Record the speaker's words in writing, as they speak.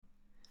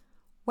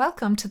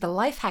Welcome to the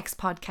Life Hacks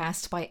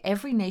podcast by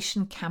Every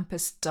Nation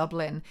Campus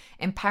Dublin,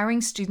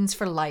 empowering students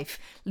for life,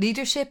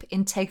 leadership,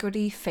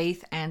 integrity,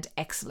 faith, and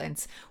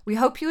excellence. We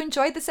hope you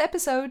enjoyed this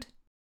episode.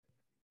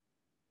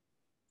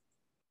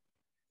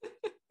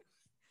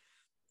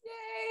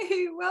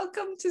 Yay!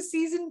 Welcome to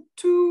season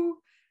 2,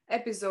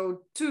 episode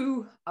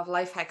 2 of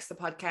Life Hacks, the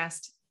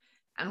podcast.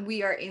 And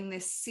we are in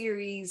this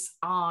series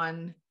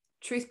on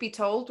Truth Be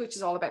Told, which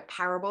is all about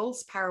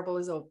parables. Parable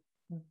is a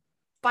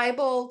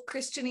Bible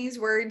Christianese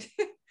word.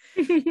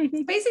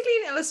 It's basically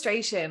an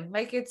illustration,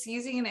 like it's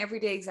using an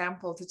everyday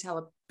example to tell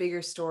a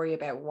bigger story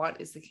about what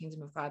is the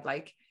kingdom of God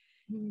like.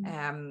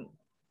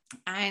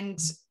 And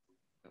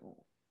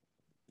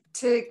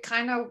to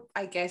kind of,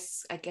 I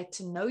guess, I get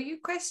to know you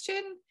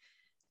question.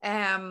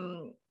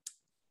 Leanne,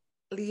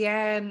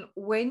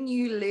 when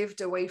you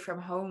lived away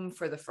from home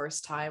for the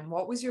first time,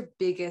 what was your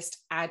biggest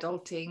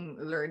adulting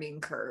learning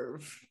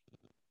curve?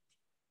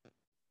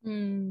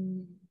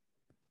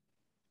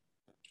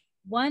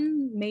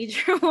 One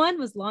major one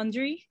was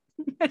laundry.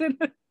 I don't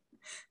know.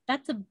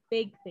 That's a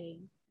big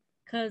thing,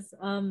 because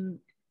when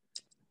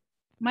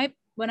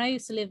I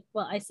used to live,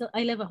 well,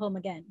 I live at home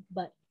again,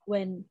 but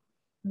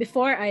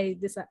before I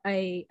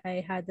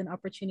had an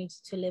opportunity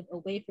to live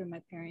away from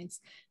my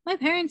parents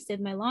did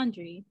my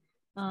laundry.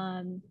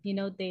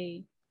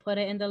 They put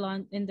it in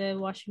the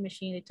washing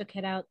machine, they took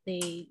it out,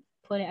 they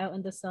put it out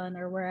in the sun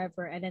or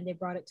wherever, and then they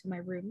brought it to my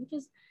room, which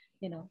is,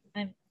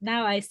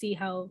 now I see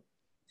how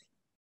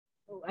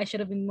I should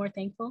have been more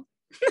thankful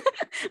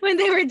when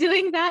they were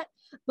doing that.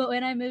 But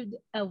when I moved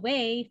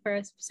away for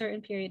a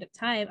certain period of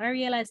time, I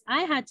realized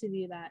I had to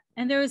do that.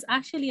 And there was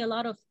actually a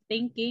lot of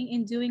thinking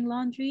in doing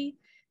laundry,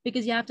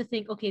 because you have to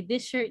think, okay,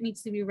 this shirt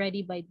needs to be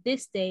ready by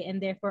this day,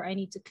 and therefore I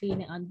need to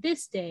clean it on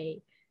this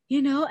day,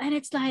 and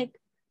it's like,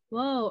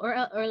 whoa.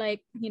 Or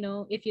like,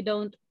 if you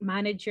don't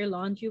manage your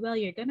laundry well,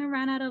 you're gonna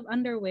run out of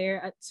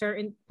underwear at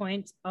certain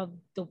points of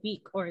the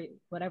week or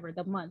whatever,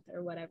 the month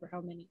or whatever,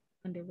 how many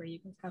underwear you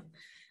guys have.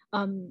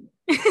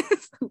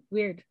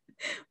 Weird,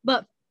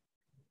 but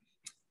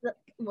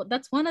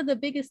that's one of the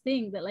biggest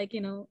things, that, like,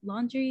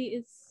 laundry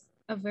is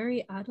a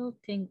very adult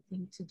thing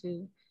to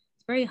do.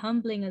 It's very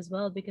humbling as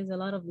well, because a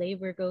lot of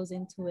labor goes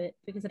into it,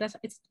 because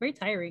it's very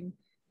tiring.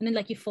 And then,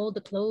 like, you fold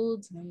the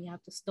clothes and then you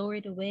have to store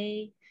it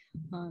away,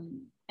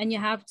 and you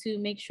have to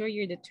make sure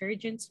your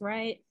detergent's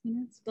right.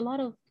 It's a lot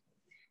of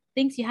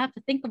things you have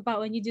to think about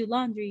when you do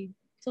laundry.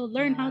 So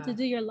learn how to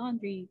do your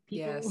laundry,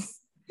 people. Yes.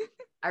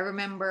 I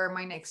remember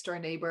my next door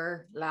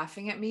neighbor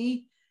laughing at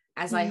me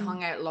as I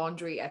hung out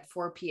laundry at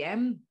 4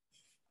 p.m.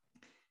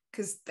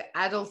 because the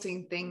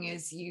adulting thing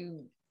is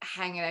you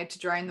hang it out to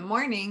dry in the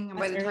morning, and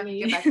by the time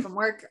you get back from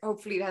work,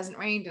 hopefully it hasn't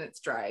rained and it's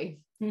dry.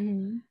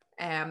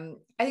 I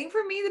think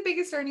for me the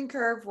biggest learning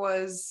curve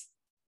was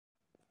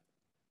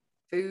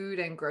food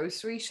and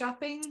grocery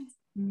shopping,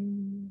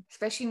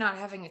 especially not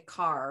having a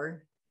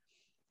car,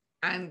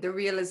 and the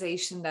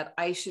realization that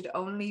I should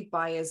only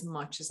buy as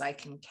much as I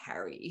can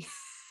carry.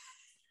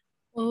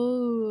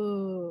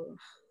 Oh.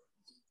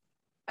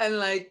 And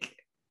like,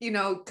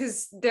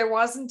 because there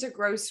wasn't a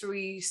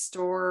grocery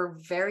store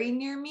very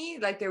near me.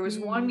 Like there was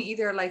one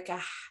either like a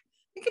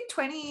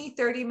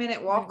 20-30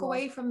 minute walk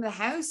away from the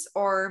house,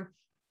 or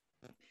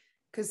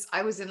because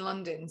I was in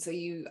London, so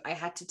I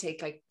had to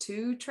take like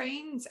 2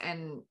 trains,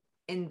 and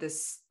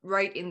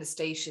right in the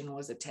station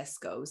was a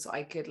Tesco, so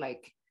I could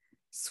like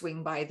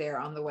swing by there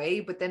on the way.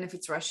 But then if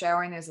it's rush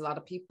hour and there's a lot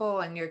of people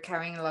and you're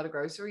carrying a lot of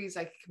groceries,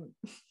 like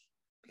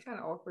kind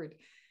of awkward.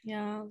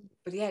 Yeah.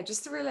 But yeah,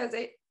 just to realize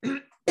it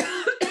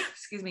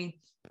excuse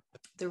me,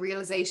 the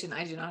realization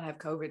I do not have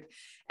COVID.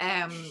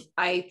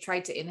 I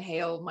tried to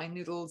inhale my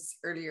noodles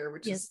earlier,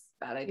 which is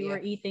a bad idea. You were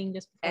eating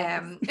just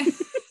and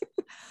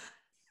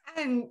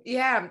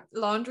yeah,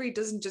 laundry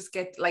doesn't just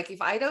get, like,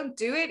 if I don't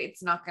do it,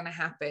 it's not going to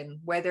happen,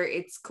 whether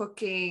it's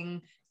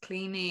cooking,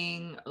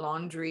 cleaning,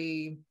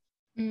 laundry.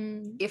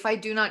 If I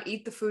do not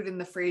eat the food in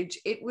the fridge,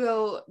 it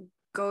will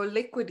go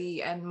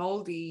liquidy and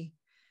moldy,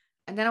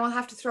 and then I will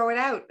have to throw it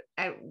out,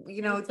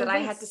 that I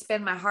had to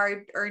spend my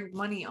hard-earned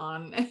money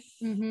on.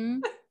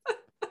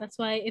 That's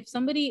why if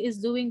somebody is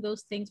doing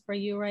those things for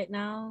you right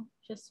now,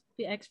 just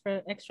be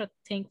extra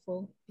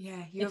thankful.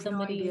 Yeah, you have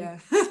no idea.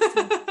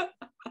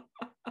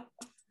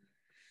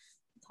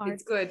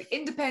 It's good.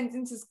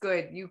 Independence is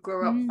good. You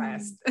grow up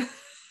fast.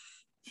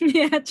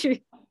 Yeah, true.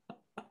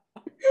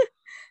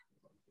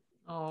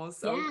 Oh,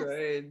 so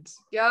good.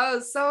 Yeah.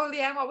 So,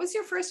 Leanne, what was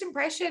your first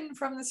impression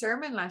from the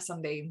sermon last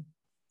Sunday?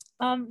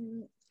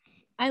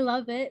 I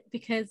love it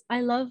because I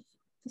love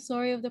the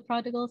story of the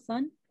prodigal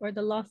son, or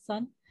the lost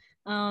son.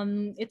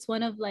 It's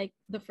one of like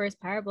the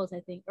first parables, I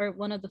think, or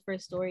one of the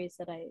first stories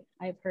that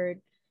I've heard.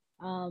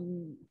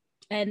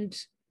 And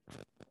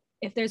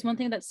if there's one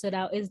thing that stood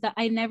out, is that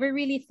I never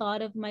really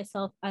thought of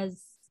myself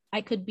as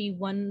I could be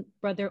one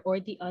brother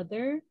or the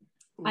other.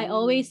 Ooh. I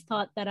always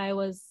thought that I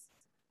was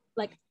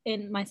like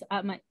when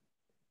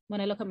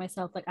I look at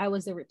myself, like I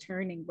was a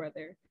returning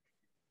brother.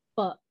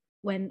 But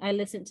when I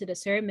listened to the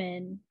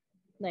sermon,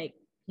 like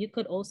you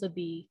could also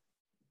be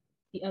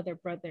the other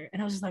brother,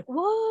 and I was just like,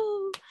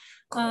 whoa,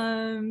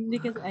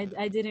 Because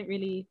I didn't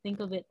really think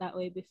of it that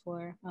way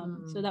before.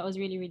 So that was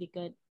really, really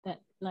good that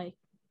like,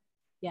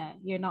 yeah,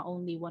 you're not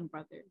only one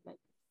brother, but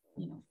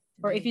you know,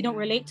 or if you don't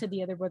relate to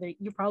the other brother,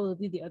 you're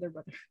probably the other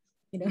brother,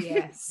 you know.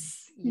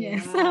 Yes. Yeah.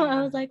 So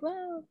I was like,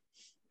 well,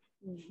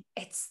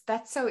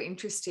 that's so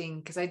interesting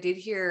because I did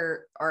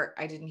hear, or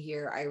I didn't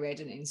hear, I read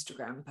an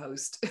Instagram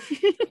post,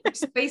 which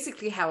is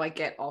basically how I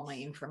get all my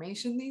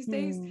information these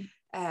days.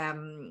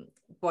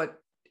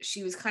 But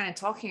she was kind of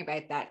talking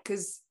about that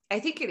because I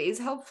think it is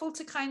helpful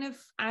to kind of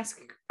ask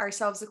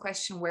ourselves the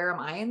question, where am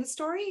I in the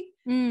story?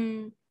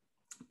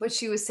 But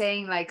she was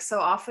saying, like, so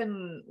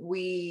often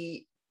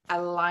we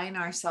align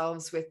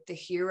ourselves with the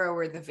hero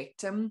or the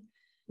victim,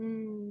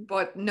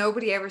 but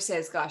nobody ever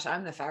says, gosh,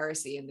 I'm the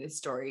Pharisee in this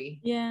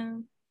story. Yeah.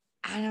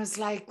 And I was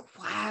like,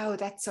 wow,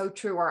 that's so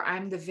true. Or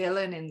I'm the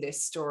villain in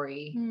this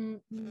story. And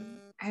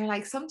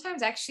like,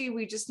 sometimes actually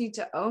we just need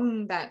to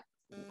own that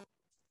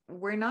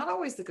we're not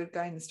always the good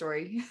guy in the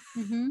story.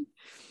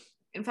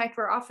 In fact,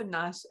 we're often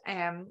not.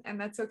 And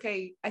that's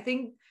okay. I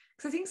think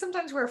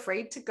sometimes we're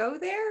afraid to go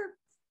there.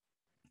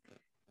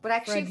 But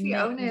actually, if we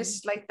own it,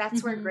 like,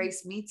 that's where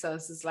grace meets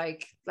us, is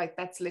like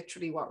that's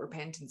literally what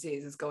repentance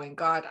is going,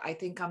 God, I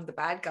think I'm the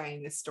bad guy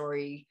in this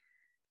story.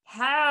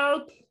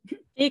 Help.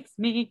 Fix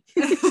me.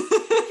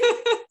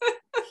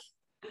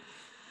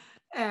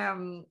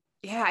 Yeah,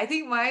 I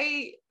think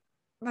my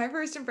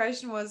first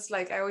impression was,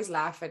 like, I always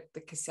laugh at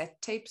the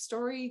cassette tape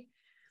story.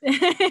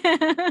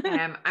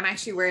 I'm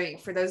actually wearing,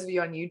 for those of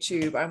you on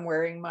YouTube, I'm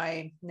wearing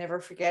my Never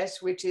Forget,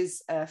 which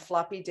is a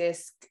floppy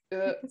disk,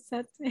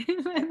 cassette tape.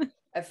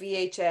 a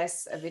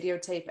VHS, a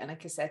videotape, and a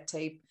cassette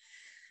tape.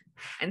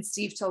 And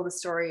Steve told the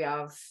story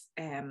of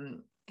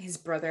his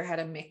brother had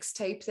a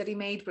mixtape that he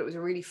made, but it was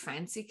a really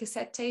fancy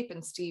cassette tape,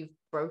 and Steve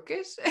broke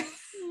it.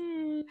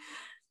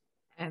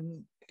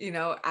 And you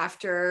know,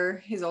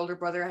 after his older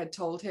brother had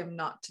told him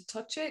not to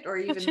touch it or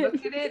even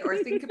look at it or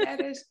think about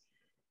it,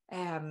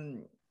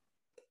 and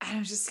I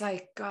was just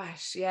like,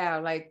 gosh, yeah,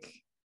 like,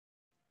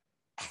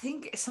 I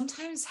think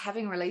sometimes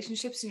having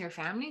relationships in your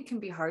family can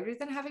be harder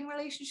than having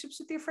relationships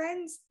with your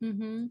friends. I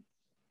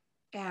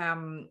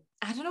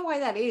don't know why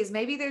that is.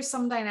 Maybe there's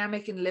some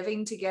dynamic in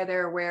living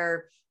together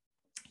where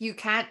you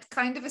can't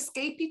kind of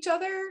escape each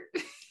other.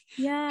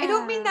 Yeah. I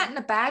don't mean that in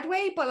a bad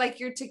way, but like,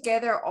 you're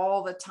together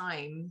all the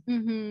time.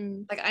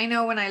 Like, I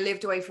know when I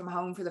lived away from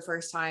home for the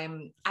first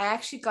time, I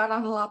actually got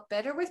on a lot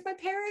better with my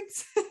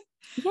parents.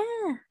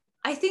 Yeah.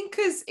 I think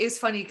because it's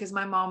funny because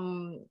my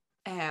mom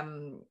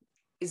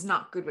is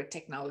not good with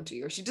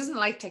technology, or she doesn't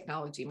like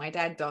technology. My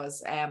dad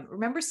does.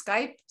 Remember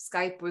Skype?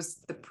 Skype was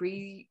the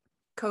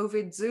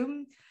pre-COVID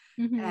Zoom.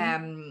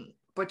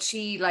 But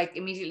she like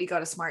immediately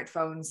got a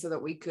smartphone so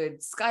that we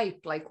could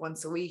Skype like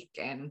once a week.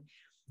 And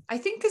I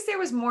think because there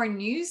was more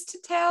news to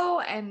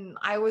tell, and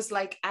I was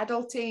like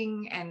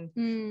adulting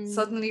and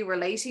suddenly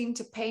relating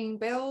to paying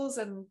bills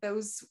and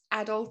those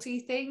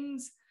adulty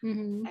things.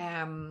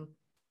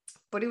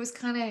 But it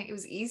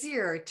was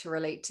easier to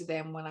relate to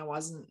them when I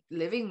wasn't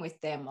living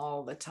with them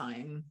all the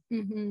time.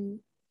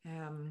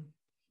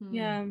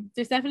 Yeah,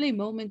 there's definitely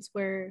moments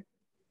where,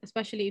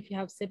 especially if you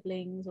have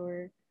siblings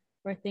or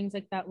things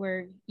like that,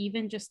 where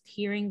even just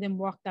hearing them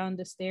walk down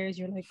the stairs,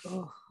 you're like,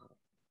 oh,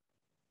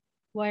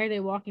 why are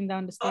they walking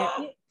down the stairs?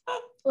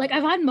 Like,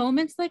 I've had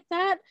moments like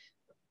that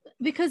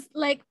because,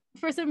 like,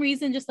 for some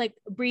reason, just like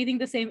breathing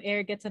the same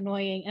air gets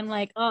annoying, and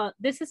like, oh,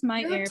 this is my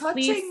You're air,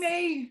 touching please.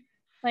 me.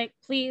 Like,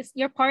 please,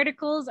 your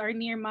particles are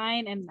near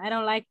mine, and I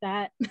don't like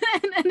that.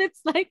 and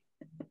it's like,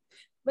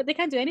 but they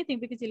can't do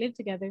anything because you live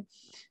together.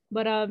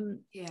 But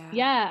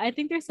yeah, I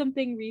think there's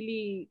something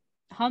really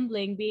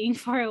humbling being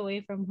far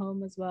away from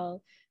home as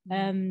well.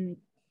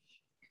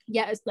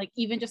 Yeah, it's like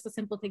even just the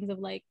simple things of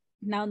like,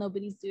 now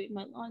nobody's doing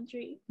my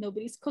laundry,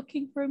 nobody's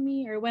cooking for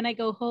me, or when I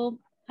go home,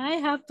 I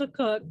have to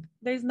cook.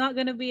 There's not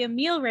gonna be a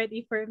meal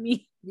ready for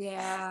me.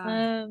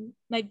 Yeah.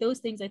 Like those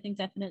things, I think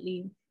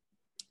definitely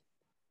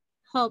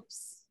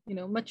helps, you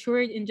know,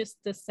 mature in just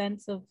the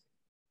sense of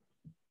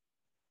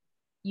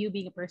you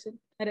being a person.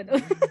 I don't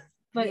know.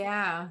 But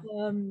yeah,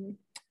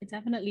 it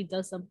definitely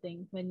does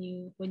something when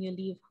you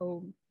leave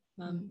home.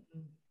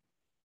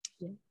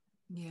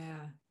 Yeah,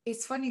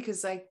 it's funny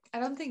because like I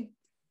don't think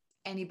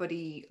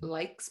anybody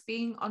likes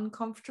being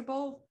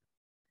uncomfortable,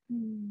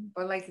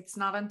 but like it's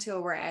not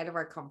until we're out of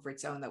our comfort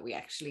zone that we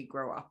actually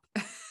grow up.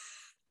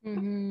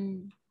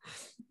 I'm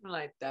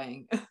like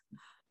dying.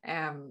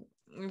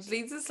 Which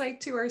leads us like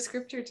to our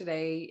scripture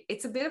today.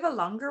 It's a bit of a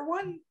longer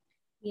one.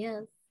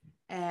 Yes.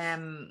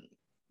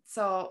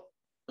 So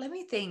let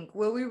me think.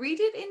 Will we read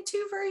it in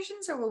two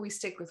versions or will we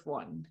stick with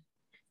one?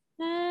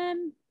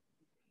 Can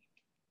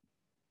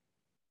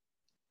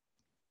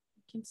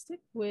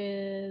stick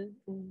with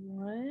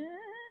one.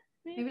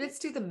 Maybe let's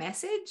do the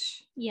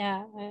Message.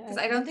 Yeah, because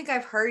I don't think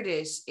I've heard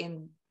it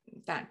in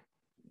that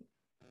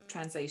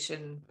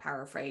translation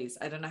paraphrase.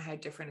 I don't know how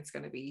different it's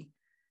going to be.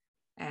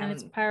 And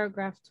it's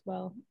paragraphed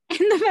well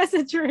in the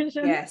Message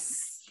version.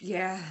 Yes.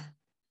 Yeah.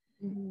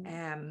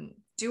 Do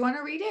you want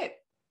to read it?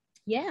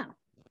 Yeah.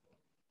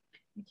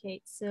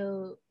 Okay,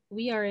 so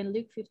we are in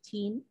Luke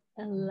 15,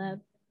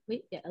 11.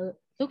 Wait, yeah,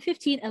 Luke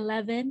 15,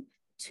 11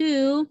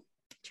 to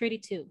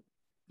 32.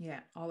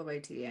 Yeah, all the way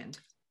to the end.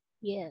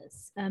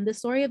 Yes. The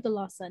story of the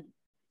lost son.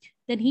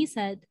 Then he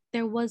said,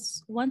 there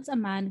was once a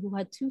man who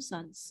had two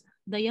sons.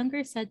 The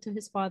younger said to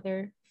his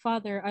father,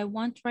 Father, I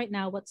want right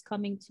now what's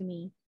coming to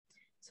me.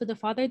 So the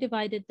father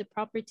divided the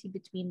property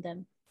between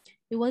them.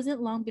 It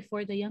wasn't long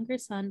before the younger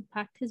son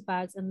packed his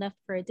bags and left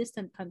for a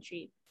distant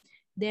country.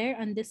 There,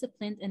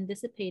 undisciplined and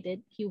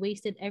dissipated, he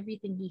wasted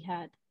everything he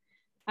had.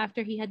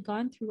 After he had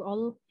gone through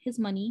all his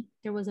money,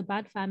 there was a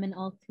bad famine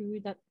all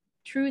through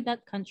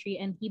that country,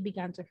 and he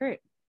began to hurt.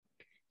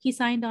 He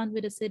signed on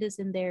with a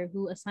citizen there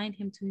who assigned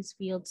him to his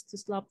fields to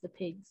slop the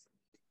pigs.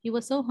 He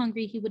was so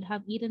hungry he would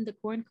have eaten the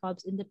corn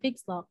cobs in the pig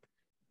slop,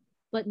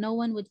 but no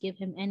one would give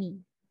him any.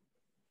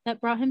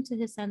 That brought him to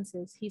his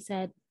senses. He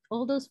said,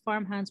 all those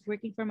farmhands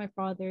working for my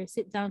father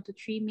sit down to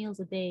 3 meals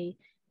a day,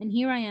 and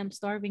here I am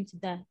starving to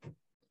death.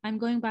 I'm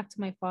going back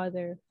to my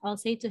father. I'll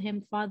say to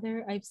him,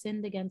 Father, I've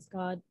sinned against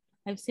God.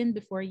 I've sinned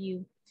before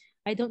you.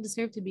 I don't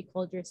deserve to be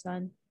called your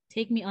son.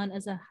 Take me on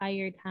as a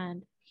hired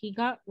hand. He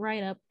got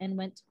right up and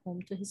went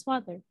home to his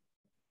father.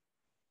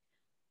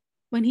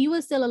 When he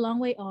was still a long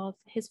way off,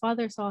 his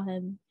father saw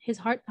him. His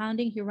heart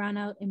pounding, he ran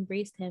out,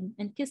 embraced him,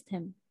 and kissed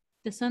him.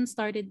 The son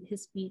started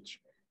his speech.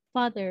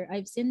 Father,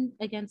 I've sinned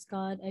against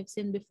God. I've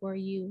sinned before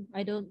you.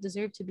 I don't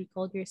deserve to be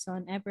called your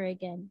son ever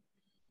again.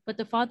 But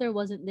the father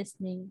wasn't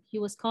listening. He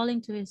was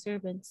calling to his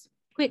servants.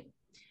 Quick,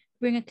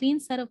 bring a clean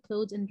set of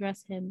clothes and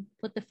dress him.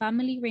 Put the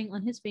family ring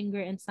on his finger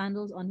and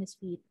sandals on his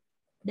feet.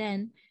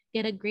 Then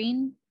get a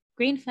grain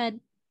fed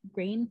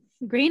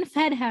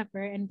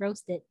heifer and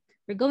roast it.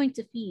 We're going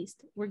to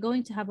feast. We're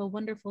going to have a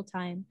wonderful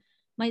time.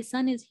 My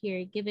son is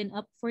here, given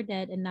up for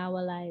dead and now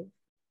alive,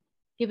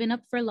 given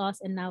up for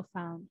lost and now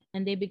found.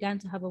 And they began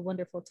to have a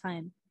wonderful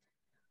time.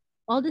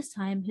 All this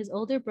time, his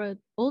older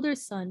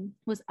son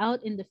was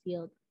out in the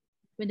field.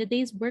 When the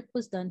day's work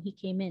was done, he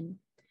came in.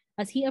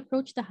 As he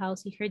approached the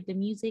house, he heard the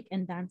music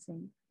and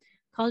dancing.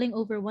 Calling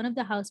over one of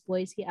the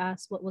houseboys, he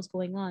asked what was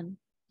going on.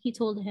 He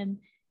told him,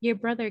 your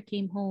brother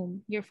came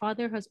home. Your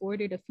father has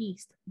ordered a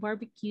feast,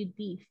 barbecued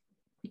beef,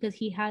 because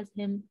he has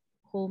him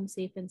home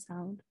safe and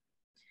sound.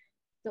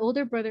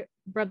 The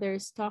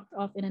brothers stalked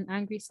off in an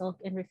angry sulk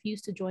and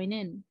refused to join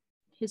in.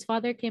 His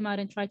father came out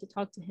and tried to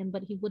talk to him,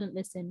 but he wouldn't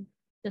listen.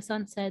 The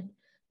son said,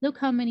 look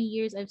how many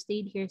years I've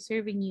stayed here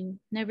serving you,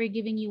 never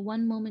giving you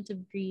one moment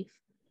of grief.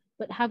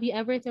 But have you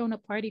ever thrown a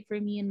party for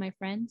me and my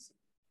friends?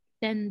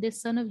 Then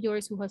this son of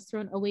yours who has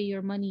thrown away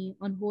your money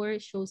on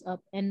whores shows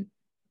up, and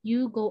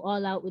you go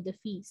all out with the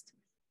feast.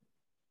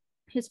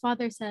 His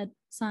father said,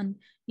 son,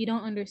 you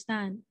don't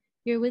understand.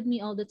 You're with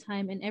me all the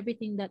time, and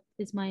everything that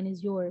is mine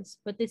is yours.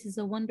 But this is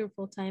a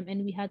wonderful time,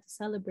 and we had to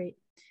celebrate.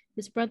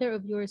 This brother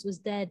of yours was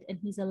dead, and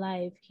he's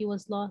alive. He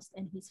was lost,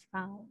 and he's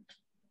found.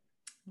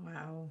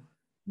 Wow.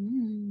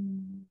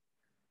 Mm.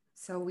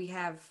 So we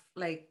have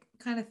like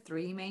kind of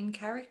three main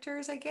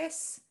characters, I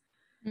guess.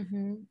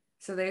 Mm-hmm.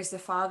 So there's the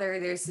father,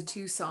 there's the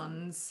two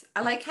sons.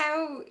 I like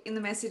how in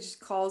the message it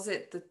calls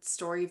it the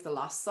story of the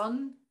lost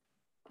son.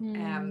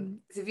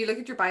 So if you look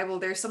at your Bible,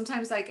 there's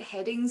sometimes like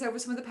headings over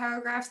some of the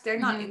paragraphs. They're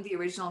not in the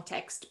original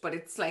text, but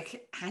it's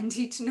like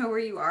handy to know where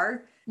you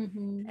are.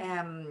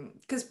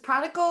 Because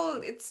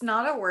prodigal, it's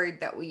not a word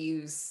that we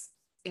use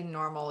in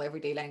normal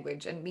everyday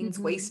language and means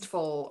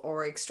wasteful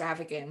or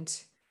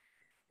extravagant.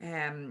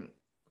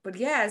 But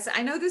yes,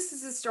 I know this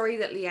is a story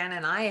that Leanne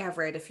and I have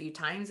read a few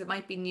times. It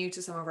might be new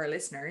to some of our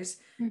listeners.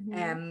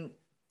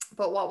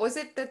 But what was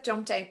it that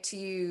jumped out to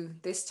you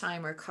this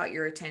time or caught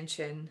your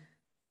attention?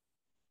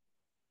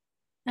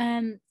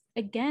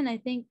 Again, I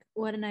think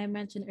what I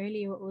mentioned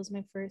earlier, what was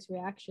my first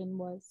reaction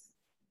was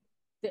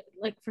that,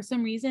 like, for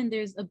some reason,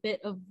 there's a bit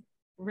of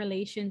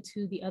relation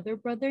to the other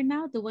brother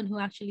now, the one who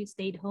actually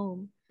stayed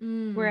home.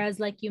 Whereas,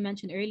 like you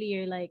mentioned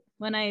earlier, like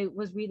when I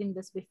was reading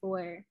this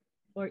before,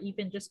 or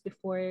even just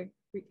before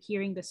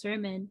hearing the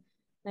sermon,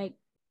 like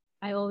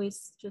I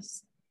always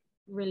just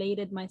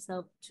related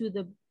myself to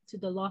the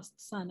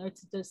lost son, or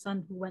to the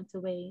son who went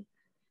away.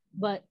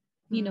 But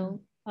you know,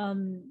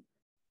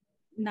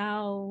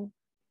 now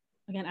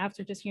again,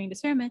 after just hearing the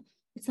sermon,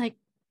 it's like,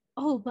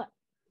 oh, but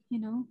you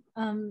know,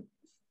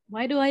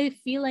 why do I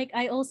feel like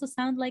I also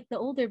sound like the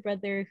older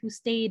brother who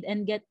stayed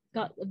and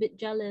got a bit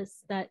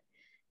jealous that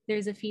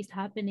there's a feast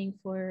happening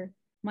for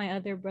my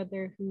other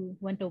brother who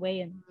went away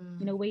and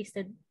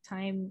wasted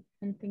time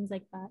and things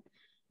like that.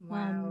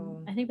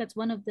 Wow. I think that's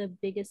one of the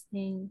biggest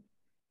thing.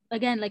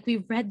 Again, like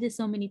we've read this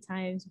so many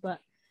times, but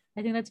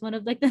I think that's one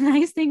of like the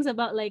nice things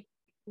about like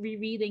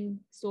rereading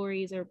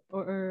stories or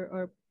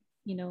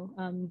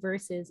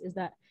verses, is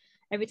that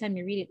every time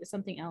you read it, there's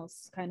something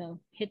else kind of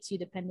hits you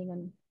depending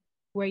on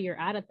where you're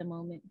at the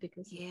moment.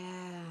 Because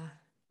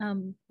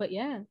but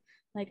yeah,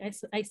 like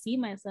I see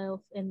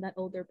myself in that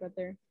older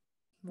brother.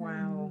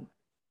 Wow.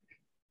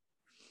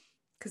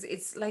 Because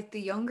it's like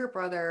the younger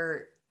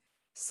brother,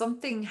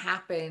 something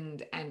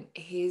happened and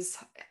his,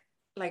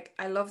 like,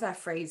 I love that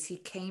phrase, he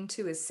came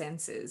to his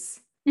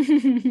senses.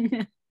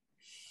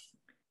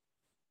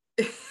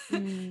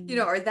 you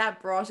know, or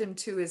that brought him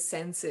to his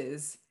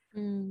senses.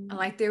 And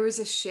like there was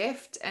a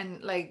shift.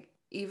 And like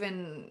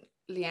even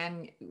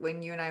Leanne,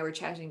 when you and I were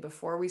chatting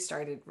before we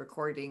started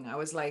recording, I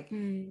was like,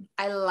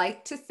 I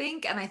like to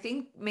think, and I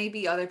think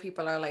maybe other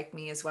people are like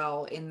me as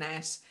well, in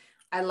that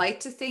I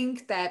like to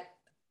think that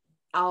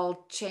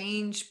I'll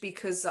change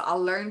because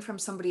I'll learn from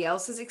somebody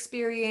else's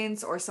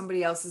experience or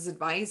somebody else's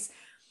advice.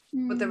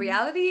 But the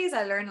reality is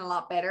I learn a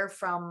lot better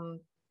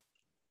from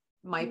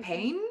my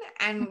pain,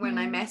 and when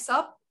I mess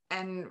up,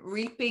 and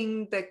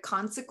reaping the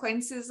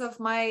consequences of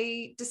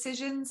my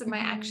decisions and my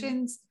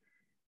actions.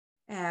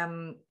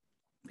 And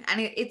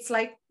it's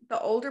like the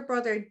older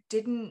brother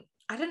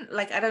I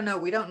don't know,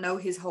 we don't know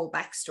his whole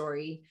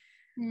backstory.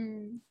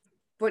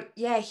 But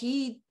yeah,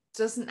 he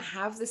doesn't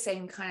have the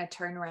same kind of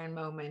turnaround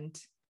moment.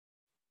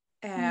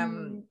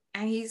 And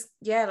he's,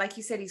 yeah, like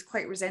you said, he's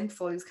quite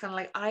resentful. He's kind of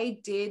like, I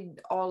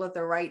did all of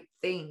the right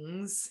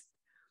things,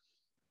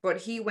 but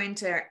he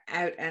went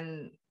out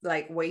and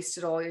like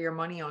wasted all your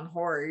money on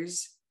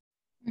whores.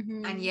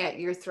 And yet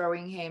you're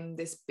throwing him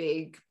this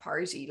big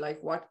party.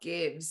 Like, what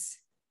gives?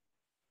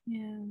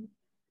 Yeah.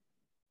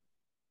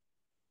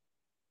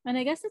 And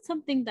I guess it's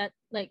something that,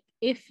 like,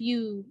 if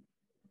you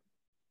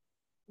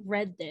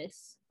read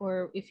this,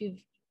 or if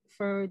you've,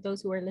 for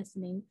those who are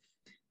listening,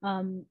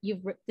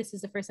 this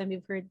is the first time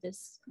you've heard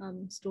this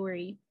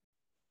story.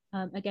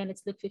 Again,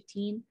 it's Luke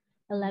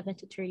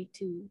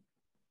 15:11-32.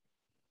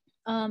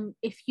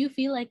 If you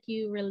feel like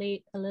you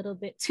relate a little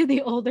bit to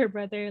the older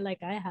brother,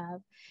 like I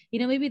have, you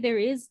know, maybe there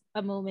is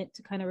a moment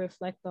to kind of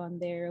reflect on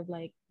there of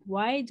like,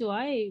 why do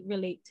I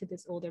relate to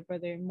this older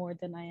brother more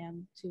than I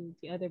am to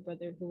the other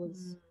brother who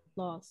was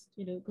lost,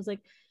 you know? Because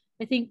like,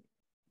 I think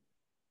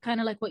kind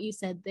of like what you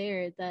said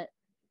there, that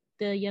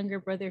the younger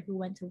brother who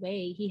went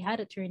away, he had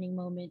a turning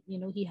moment, you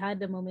know, he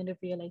had a moment of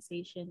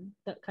realization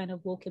that kind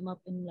of woke him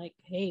up and like,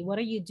 hey, what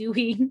are you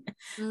doing?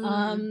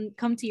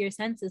 Come to your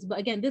senses. But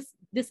again,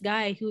 this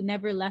guy who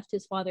never left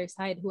his father's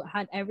side, who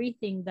had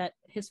everything that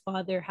his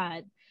father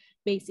had,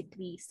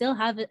 basically still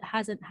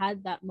hasn't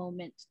had that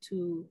moment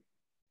to,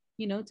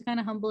 you know, to kind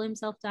of humble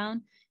himself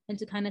down and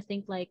to kind of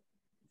think like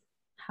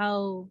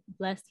how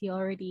blessed he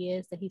already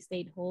is that he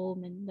stayed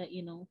home, and that,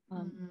 you know,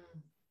 I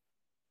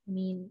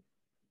mean,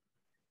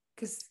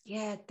 because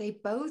yeah, they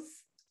both,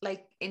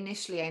 like,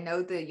 initially, I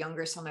know the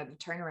younger son had a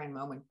turnaround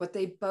moment, but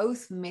they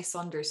both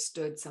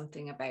misunderstood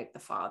something about the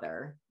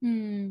father.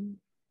 You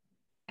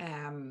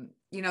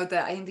know,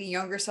 I think the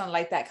younger son,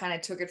 like, that kind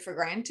of took it for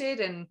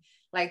granted, and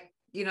like,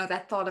 you know,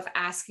 that thought of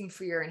asking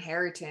for your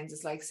inheritance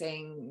is like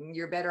saying,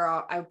 you're better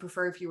off, I would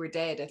prefer if you were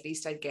dead, at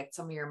least I'd get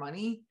some of your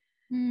money.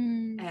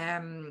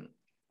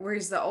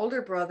 Whereas the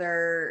older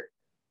brother,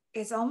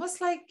 it's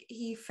almost like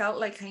he felt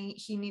like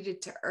he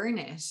needed to earn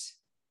it.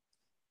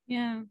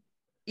 Yeah.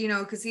 You know,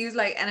 because he was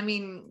like, and I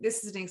mean,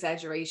 this is an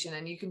exaggeration,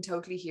 and you can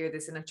totally hear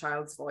this in a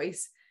child's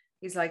voice.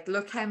 He's like,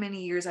 look how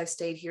many years I've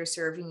stayed here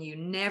serving you,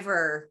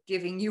 never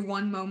giving you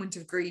one moment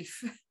of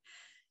grief.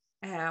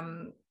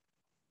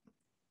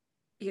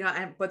 You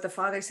know, but the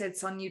father said,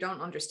 son, you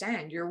don't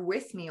understand. You're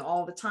with me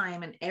all the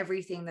time, and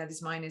everything that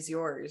is mine is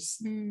yours.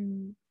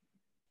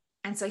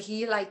 And so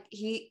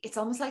it's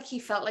almost like he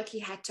felt like he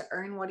had to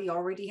earn what he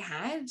already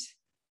had.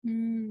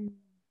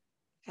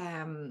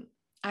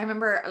 I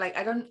remember, like,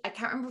 I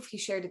can't remember if he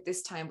shared it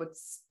this time, but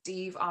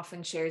Steve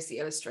often shares the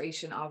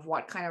illustration of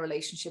what kind of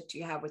relationship do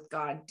you have with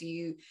God?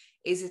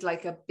 Is it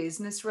like a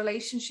business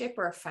relationship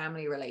or a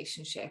family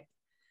relationship?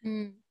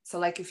 So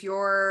like, if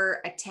you're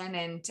a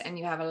tenant and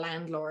you have a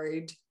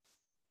landlord,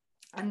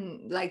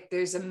 and like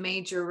there's a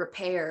major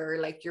repair,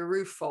 like your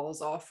roof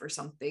falls off or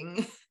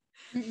something,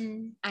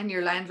 and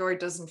your landlord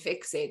doesn't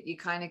fix it, you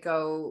kind of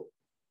go,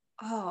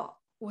 oh,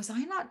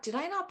 did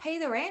I not pay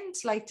the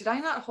rent? Like, did I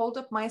not hold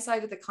up my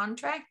side of the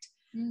contract?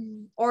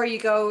 Or you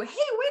go, hey,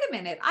 wait a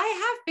minute, I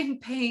have been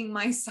paying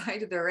my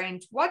side of the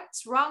rent.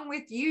 What's wrong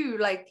with you?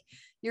 Like,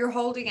 you're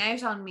holding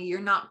out on me.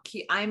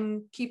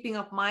 I'm keeping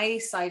up my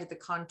side of the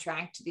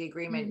contract, the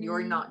agreement.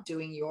 You're not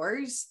doing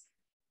yours.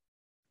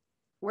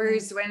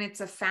 Whereas when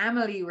it's a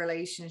family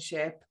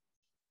relationship,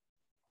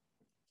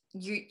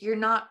 you're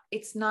not,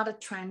 it's not a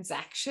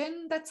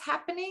transaction that's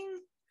happening.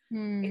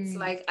 It's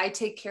like, I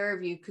take care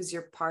of you because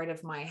you're part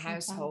of my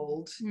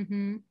household,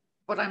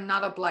 but I'm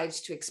not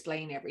obliged to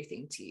explain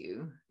everything to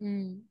you.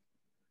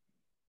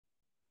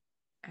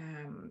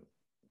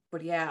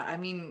 But yeah, I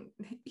mean,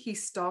 he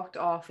stalked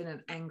off in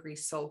an angry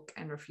sulk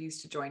and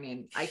refused to join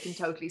in. I can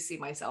totally see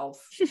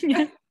myself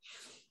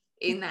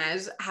in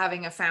that,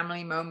 having a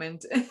family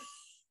moment. I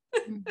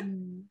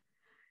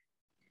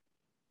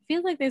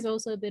feel like there's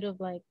also a bit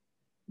of like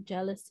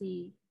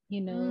jealousy,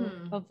 you know,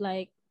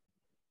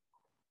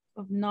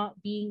 of not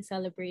being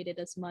celebrated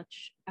as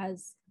much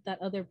as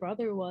that other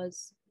brother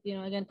was, you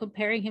know, again,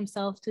 comparing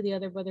himself to the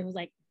other brother who's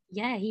like,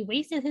 yeah, he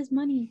wasted his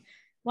money.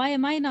 Why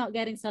am I not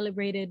getting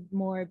celebrated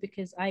more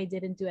because I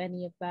didn't do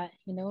any of that,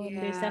 you know? And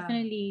there's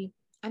definitely,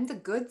 I'm the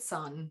good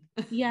son.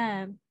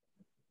 Yeah.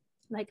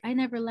 Like, I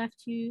never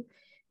left you,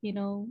 you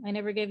know, I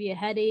never gave you a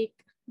headache,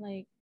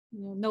 like,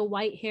 you know, no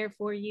white hair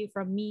for you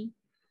from me,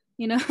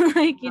 you know,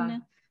 like, you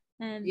know,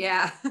 And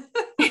yeah.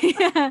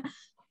 yeah.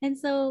 And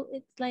so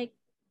it's like,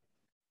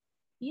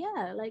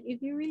 yeah, like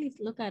if you really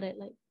look at it,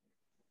 like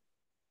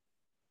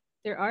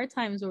there are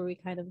times where we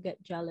kind of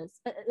get jealous.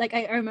 Like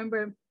I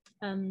remember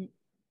um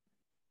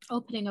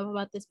opening up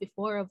about this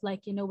before, of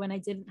like, you know, when I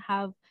didn't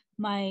have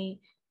my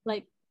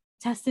like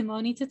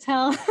testimony to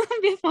tell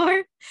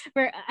before,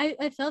 where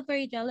I felt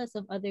very jealous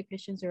of other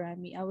Christians around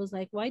me. I was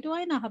like, why do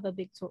I not have a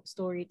big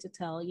story to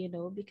tell, you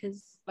know?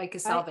 Because Like a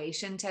I,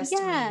 salvation yeah,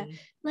 testimony.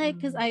 like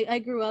because I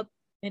grew up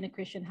in a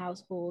Christian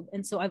household,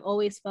 and so I've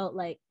always felt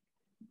like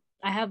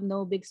I have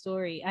no big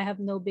story, I have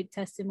no big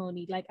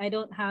testimony, like I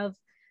don't have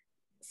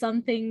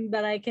something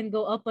that I can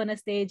go up on a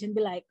stage and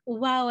be like,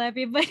 wow,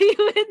 everybody,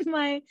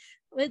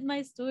 with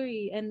my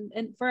story. And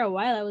for a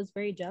while I was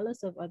very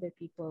jealous of other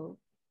people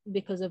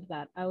because of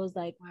that. I was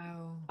like,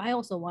 Wow. I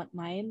also want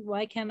mine.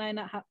 Why can I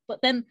not have?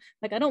 But then,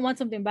 like, I don't want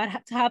something bad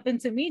to happen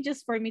to me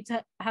just for me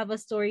to have a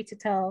story to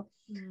tell.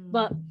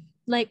 But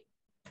like,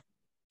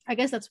 I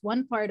guess that's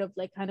one part of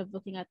like kind of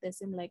looking at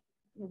this and like,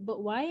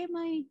 but why am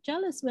I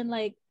jealous when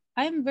like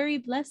I'm very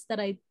blessed that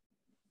I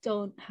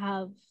don't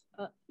have,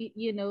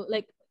 you know,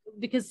 like,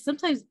 because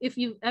sometimes if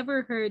you've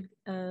ever heard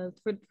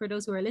for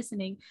those who are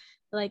listening,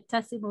 like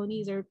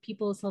testimonies or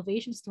people's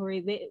salvation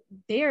story,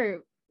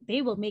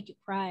 they will make you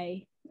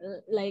cry.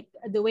 Like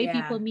the way Yeah.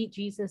 people meet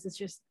Jesus is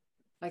just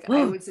Like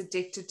I oh was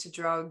addicted to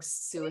drugs,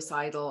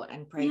 suicidal,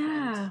 and pregnant.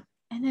 yeah,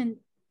 and then And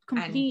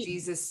complete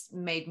Jesus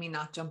made me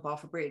not jump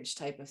off a bridge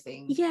type of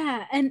thing.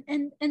 yeah,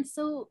 and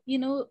so you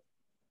know,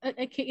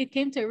 it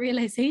came to a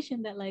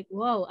realization that like,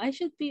 whoa, I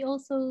should be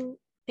also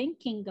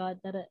thanking God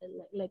that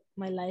like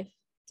my life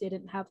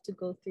didn't have to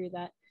go through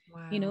that,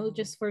 you know, Wow.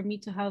 just for me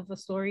to have a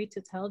story to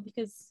tell.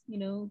 Because you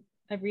know,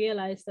 I've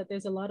realized that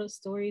there's a lot of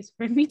stories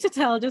for me to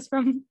tell just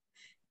from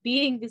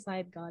being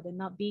beside God and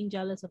not being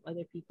jealous of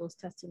other people's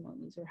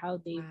testimonies or how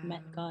they've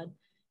met Wow.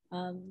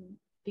 God.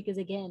 Because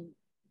again,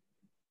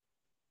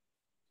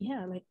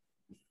 yeah, like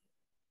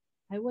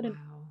I wouldn't,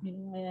 Wow. you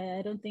know,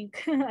 I don't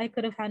think I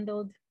could have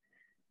handled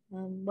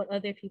what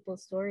other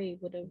people's story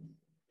would have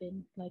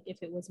been like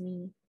if it was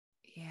me,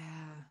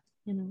 Yeah.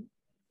 you know.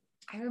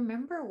 I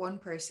remember one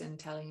person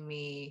telling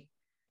me,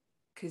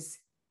 because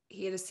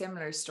he had a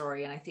similar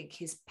story, and I think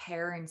his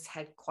parents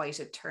had quite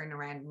a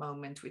turnaround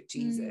moment with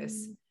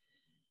Jesus. Mm.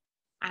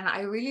 And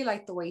I really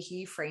liked the way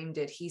he framed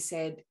it. He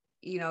said,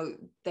 you know,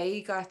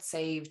 they got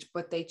saved,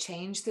 but they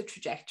changed the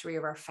trajectory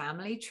of our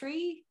family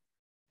tree.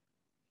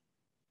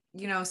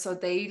 You know, so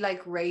they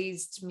like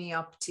raised me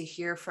up to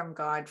hear from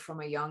God from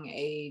a young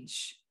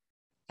age.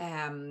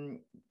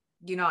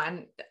 You know,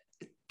 and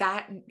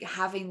that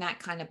having that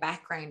kind of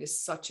background is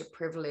such a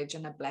privilege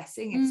and a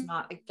blessing. It's Mm.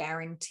 not a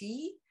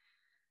guarantee.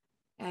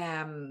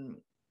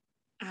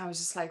 I was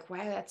just like,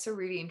 wow, that's a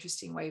really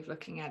interesting way of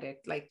looking at it.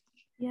 Like,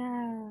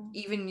 Yeah.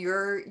 even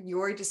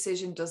your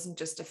decision doesn't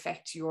just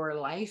affect your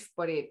life,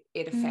 but it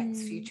affects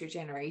Mm. future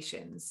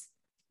generations.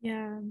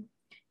 Yeah.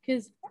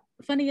 Because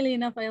funnily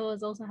enough, I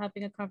was also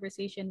having a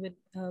conversation with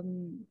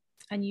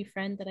a new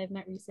friend that I've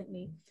met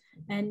recently,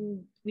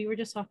 and we were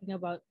just talking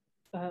about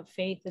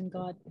faith and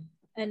God,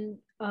 and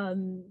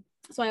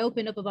so I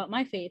opened up about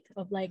my faith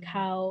of like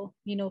how,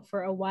 you know,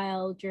 for a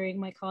while during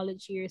my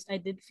college years I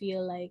did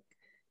feel like,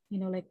 you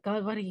know, like,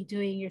 God, what are you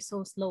doing? You're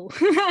so slow.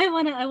 I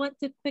want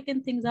to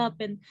quicken things up.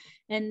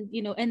 And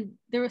you know, and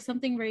there was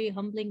something very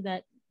humbling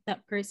that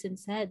that person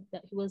said,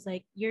 that he was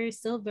like, you're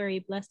still very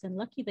blessed and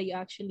lucky that you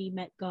actually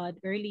met God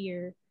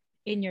earlier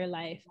in your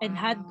life and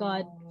had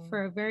God Wow.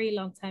 for a very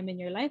long time in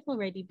your life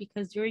already,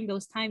 because during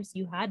those times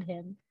you had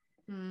him.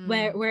 Mm.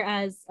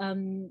 Whereas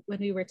when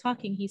we were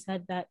talking, he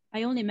said that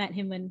I only met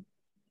him when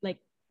like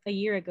a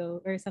year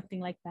ago or something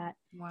like that.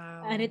 And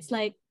Wow. it's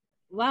like,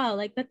 wow,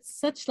 like that's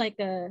such like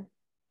a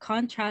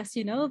contrast,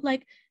 you know, of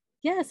like,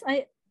 yes,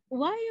 I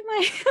why am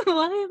I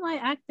why am I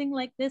acting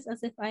like this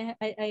as if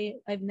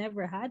I've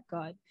never had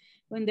God,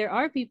 when there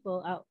are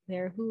people out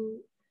there who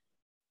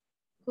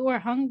are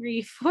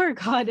hungry for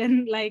God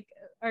and like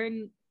are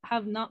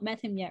have not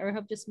met him yet or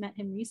have just met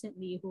him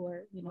recently, who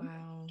are, you know.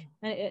 Wow.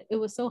 And it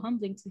was so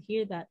humbling to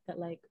hear that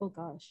like, oh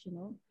gosh, you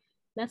know,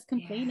 less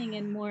complaining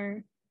and Yeah.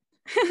 more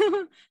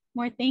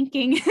more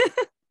thinking.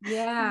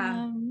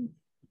 Yeah. um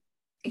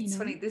you It's know.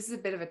 funny. This is a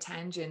bit of a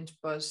tangent,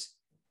 but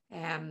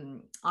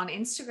on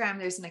Instagram,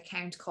 there's an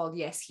account called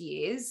Yes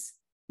He Is.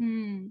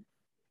 Hmm.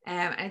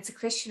 And it's a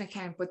Christian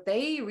account, but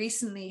they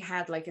recently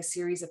had like a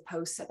series of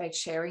posts about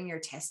sharing your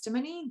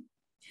testimony.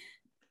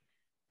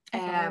 I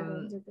follow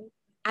those Um, a bit.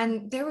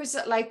 and there was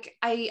like,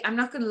 I'm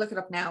not going to look it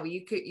up now.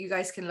 You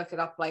guys can look it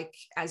up like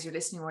as you're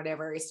listening or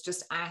whatever. It's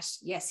just at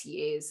Yes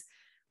He Is.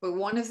 But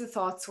one of the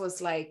thoughts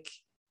was like,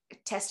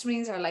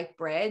 testimonies are like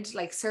bread,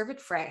 like serve it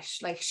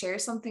fresh, like share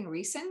something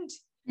recent.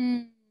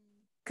 Mm.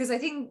 Because I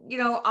think, you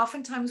know,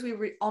 oftentimes we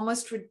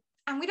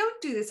and we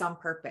don't do this on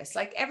purpose.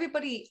 Like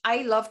everybody,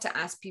 I love to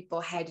ask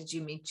people, how did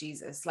you meet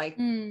Jesus? Like,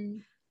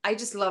 Mm. I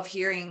just love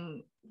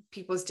hearing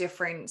people's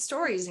different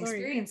stories and Story.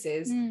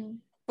 experiences. Mm.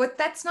 But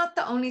that's not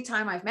the only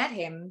time I've met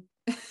him.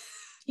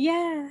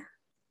 Yeah.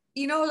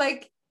 You know,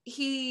 like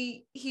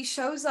he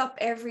shows up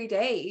every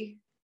day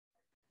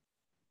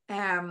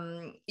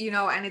You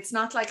know, and it's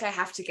not like I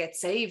have to get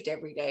saved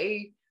every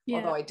day,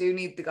 although I do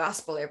need the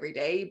gospel every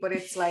day, but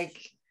it's like,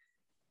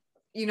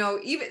 you know,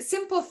 even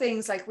simple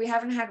things like we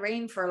haven't had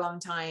rain for a long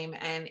time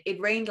and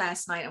it rained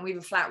last night and we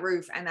have a flat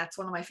roof and that's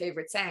one of my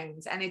favorite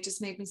sounds, and it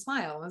just made me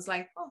smile. I was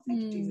like, oh, thank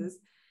you, Jesus.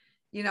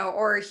 You know,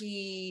 or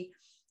he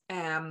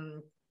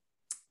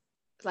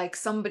like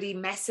somebody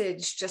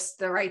messaged just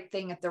the right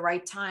thing at the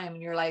right time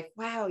and you're like,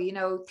 wow, you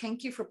know,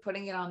 thank you for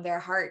putting it on their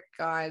heart,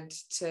 God,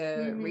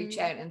 to reach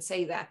out and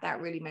say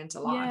that really meant a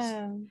lot.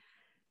 And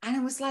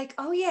it was like,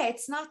 oh yeah,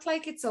 it's not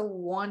like it's a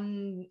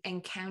one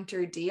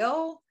encounter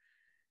deal.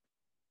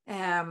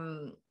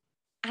 And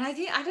I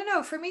think, I don't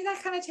know, for me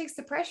that kind of takes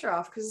the pressure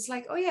off, because it's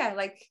like, oh yeah,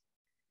 like,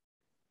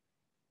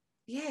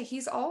 yeah,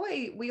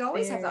 we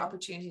always have the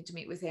opportunity to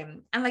meet with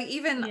him. And like,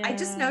 even I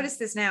just noticed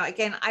this now,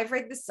 again, I've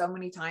read this so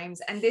many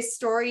times, and this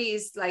story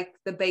is like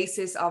the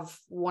basis of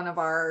one of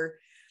our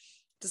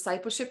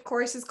discipleship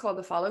courses called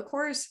the Follow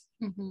course.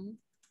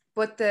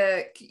 But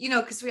you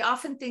know, because we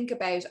often think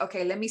about,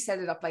 okay, let me set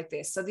it up like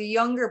this. So the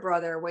younger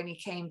brother, when he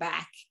came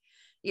back,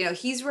 you know,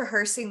 he's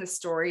rehearsing the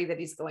story that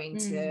he's going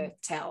to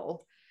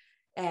tell.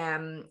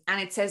 And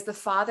it says the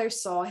father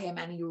saw him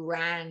and he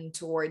ran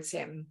towards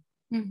him.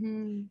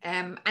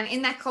 And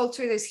in that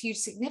culture, there's huge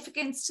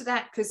significance to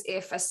that, because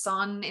if a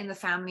son in the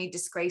family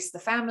disgraced the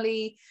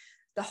family,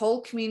 the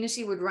whole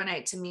community would run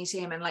out to meet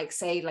him and like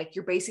say, like,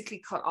 you're basically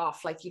cut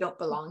off, like you don't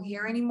belong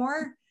here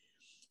anymore,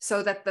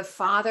 so that the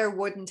father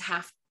wouldn't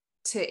have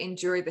to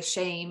endure the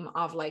shame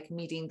of like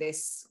meeting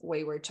this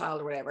wayward child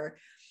or whatever.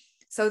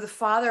 So the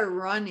father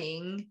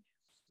running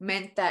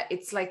meant that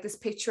it's like this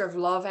picture of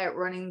love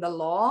outrunning the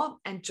law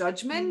and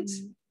judgment.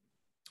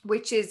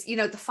 Which is, you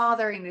know, the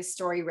father in this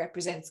story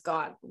represents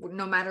God,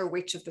 no matter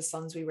which of the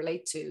sons we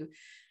relate to.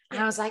 And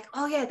I was like,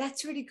 oh yeah,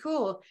 that's really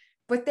cool.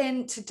 But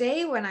then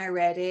today when I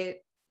read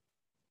it,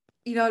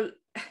 you know,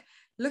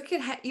 look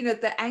at how, you know,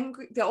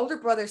 the older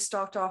brother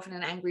stalked off in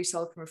an angry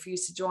sulk and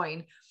refused to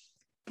join.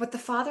 But the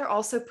father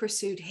also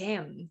pursued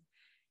him.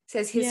 It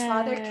says his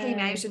father came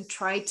out and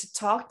tried to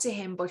talk to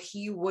him, but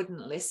he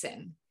wouldn't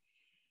listen.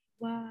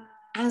 Wow.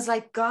 And I was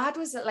like, God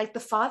was like the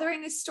father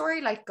in this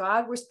story, like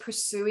God was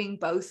pursuing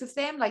both of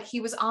them. Like he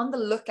was on the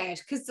lookout,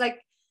 because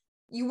like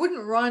you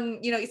wouldn't run,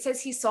 you know, it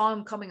says he saw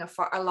him coming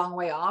a long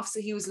way off.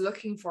 So he was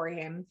looking for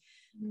him.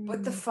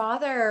 But the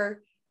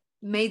father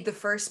made the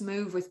first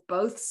move with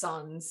both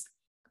sons,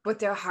 but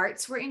their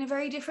hearts were in a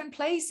very different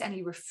place and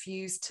he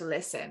refused to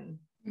listen.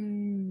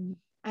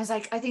 I was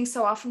like, I think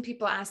so often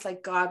people ask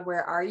like, God,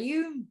 where are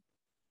you?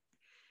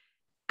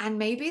 And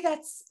maybe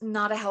that's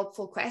not a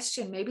helpful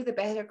question. Maybe the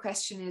better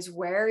question is,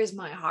 where is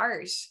my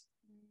heart?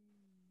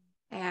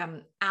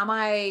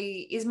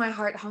 Is my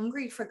heart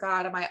hungry for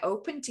God? Am I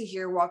open to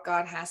hear what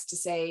God has to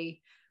say?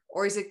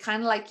 Or is it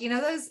kind of like, you know,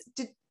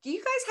 do you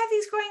guys have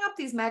these growing up,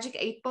 these magic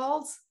 8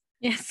 balls?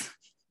 Yes.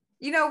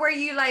 You know, where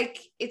you like,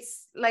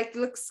 it's like,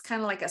 looks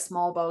kind of like a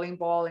small bowling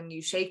ball and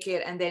you shake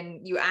it and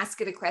then you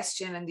ask it a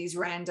question and these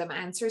random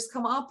answers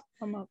come up.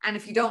 And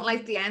if you don't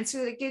like the answer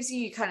that it gives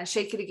you, you kind of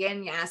shake it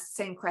again, you ask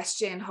the same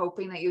question,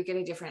 hoping that you'll get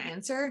a different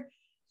answer.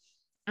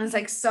 And it's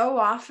like, so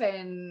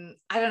often,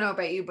 I don't know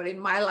about you, but in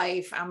my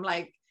life, I'm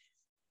like,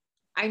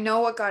 I know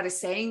what God is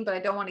saying, but I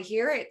don't want to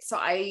hear it. So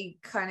I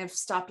kind of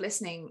stop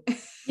listening.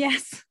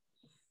 Yes.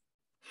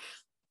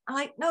 I'm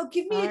like, no,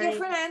 give me a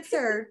different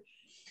answer.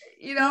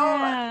 You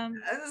know,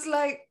 it's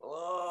like,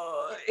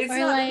 oh, it's or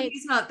not like, that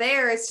he's not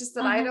there. It's just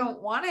that I don't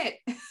want it.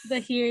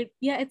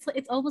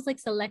 It's almost like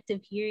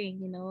selective hearing,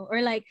 you know,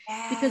 or like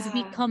because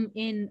we come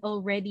in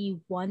already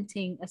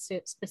wanting a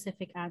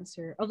specific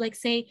answer. Or like,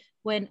 say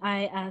when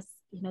I ask,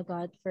 you know,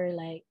 God for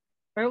like,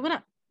 or when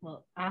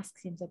ask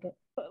seems like it,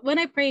 but when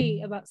I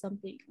pray about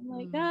something, I'm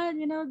like, God,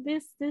 you know,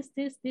 this. It's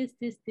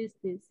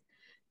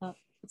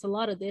a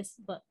lot of this,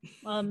 but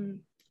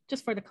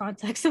just for the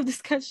context of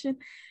discussion,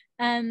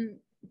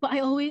 but I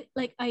always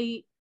like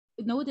I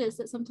notice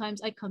that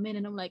sometimes I come in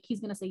and I'm like, he's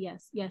gonna say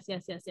yes,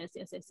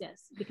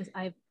 because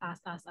I've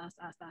asked.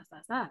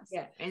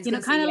 Yeah, and you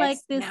know, kind of like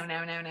this. No.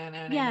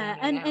 Yeah,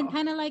 and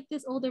kind of like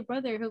this older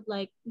brother who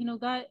like, you know,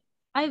 God,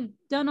 I've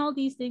done all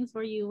these things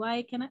for you.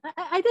 Why can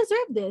I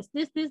deserve this,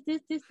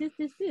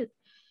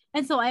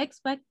 and so I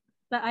expect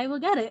that I will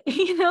get it.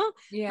 You know.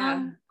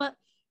 Yeah. But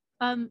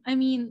I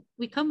mean,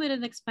 we come with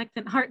an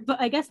expectant heart, but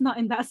I guess not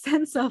in that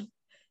sense of.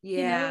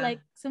 You know,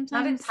 like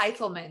sometimes not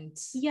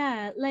entitlement.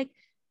 Yeah, like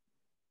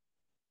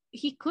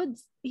he could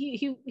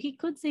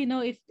say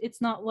no if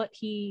it's not what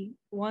he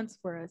wants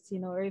for us, you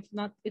know, or if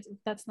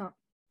that's not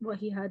what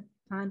he had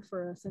planned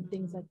for us and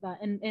things like that.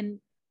 And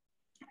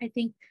I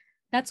think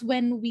that's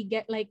when we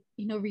get like,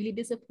 you know, really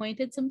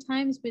disappointed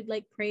sometimes with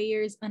like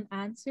prayers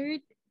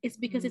unanswered. It's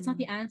because it's not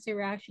the answer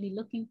we're actually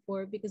looking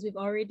for, because we've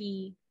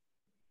already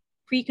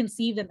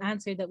preconceived an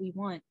answer that we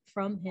want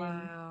from him.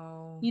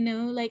 Wow. You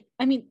know, like,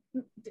 I mean,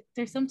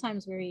 there's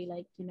sometimes where you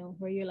like, you know,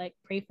 where you're like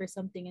pray for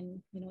something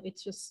and, you know,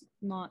 it's just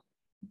not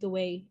the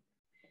way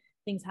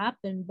things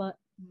happen. But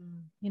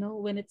you know,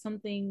 when it's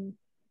something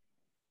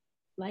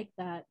like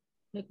that,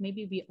 like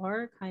maybe we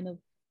are kind of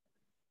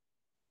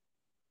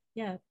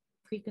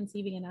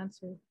preconceiving an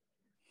answer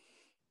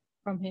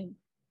from him.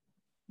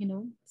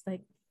 It's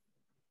like,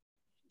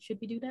 should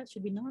we do that?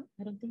 Should we not?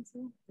 I don't think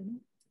so.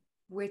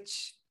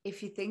 Which,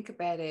 if you think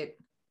about it,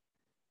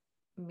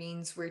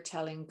 means we're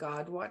telling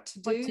God what to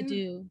What to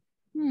do.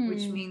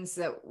 Which means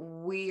that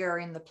we are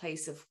in the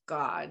place of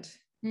God.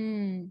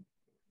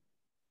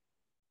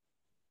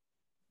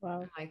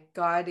 Wow. Like,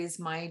 God is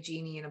my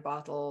genie in a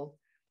bottle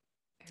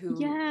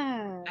who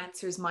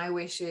answers my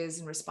wishes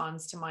and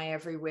responds to my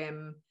every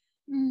whim.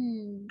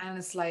 And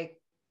it's like,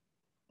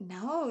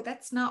 no,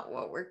 that's not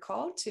what we're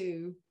called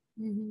to.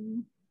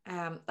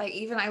 Like,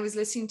 even I was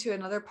listening to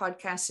another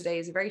podcast today.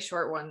 It's a very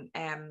short one.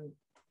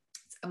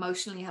 It's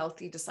Emotionally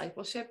Healthy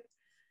Discipleship.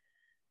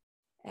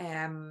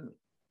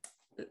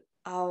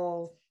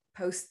 I'll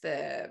post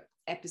the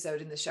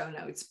episode in the show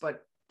notes,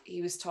 but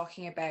he was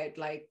talking about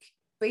like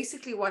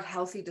basically what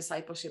healthy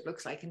discipleship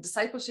looks like. And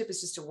discipleship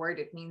is just a word.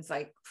 It means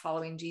like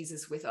following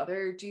Jesus with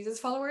other Jesus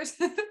followers.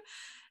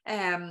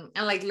 And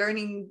like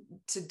learning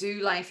to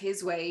do life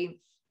his way.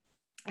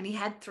 And he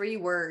had 3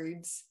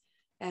 words.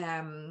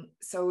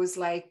 So it was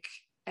like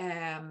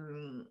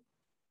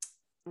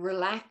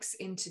relax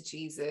into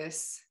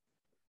Jesus,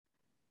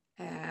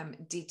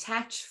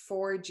 detach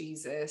for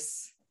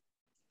Jesus,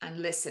 and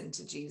listen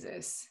to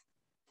Jesus.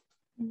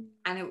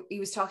 And he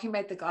was talking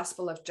about the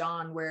Gospel of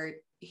John, where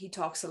he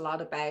talks a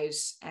lot about,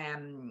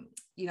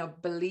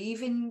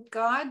 believe in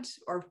God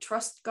or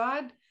trust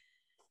God.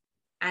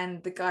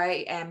 And the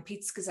guy,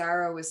 Pete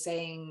Scazzaro, was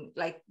saying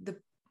like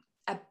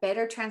a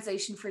better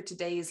translation for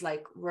today is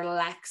like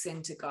relax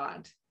into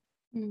God.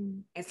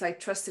 It's like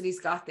trust that he's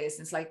got this.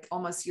 It's like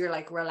almost you're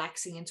like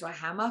relaxing into a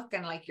hammock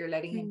and like you're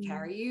letting him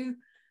carry you.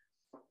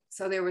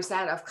 So there was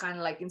that of kind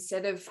of like,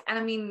 instead of, and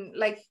I mean,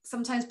 like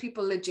sometimes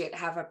people legit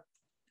have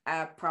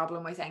a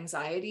problem with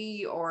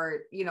anxiety,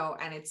 or,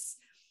 and it's,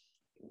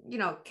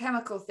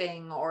 chemical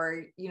thing,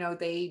 or,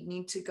 they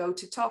need to go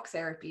to talk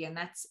therapy, and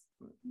that's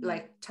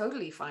like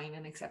totally fine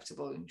and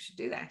acceptable. You should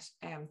do that.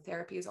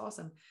 Therapy is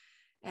awesome.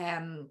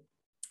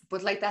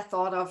 But like that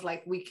thought of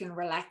like, we can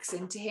relax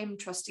into him,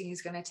 trusting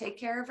he's going to take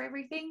care of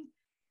everything.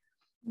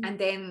 And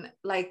then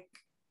like,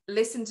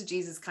 listen to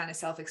Jesus, kind of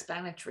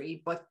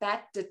self-explanatory, but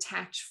that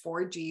detach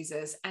for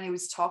Jesus. And he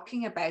was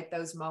talking about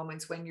those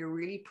moments when you're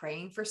really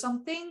praying for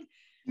something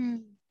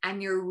and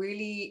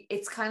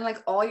it's kind of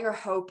like all your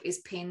hope is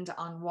pinned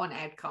on one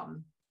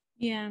outcome.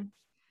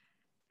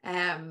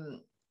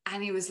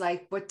 And he was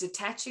like, but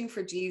detaching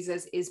for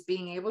Jesus is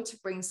being able to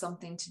bring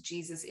something to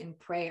Jesus in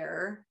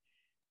prayer,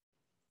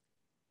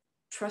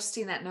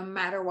 trusting that no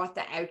matter what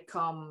the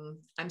outcome,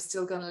 I'm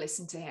still going to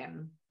listen to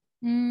him.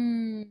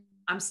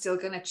 I'm still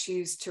going to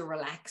choose to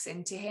relax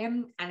into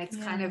him. And it's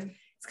kind of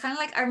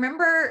like, I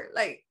remember,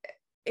 like,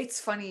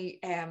 it's funny,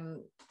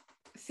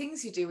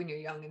 things you do when you're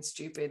young and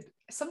stupid.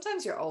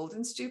 Sometimes you're old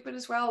and stupid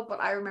as well. But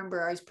I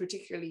remember I was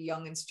particularly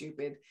young and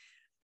stupid.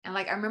 And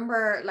like, I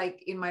remember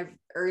like in my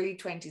early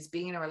 20s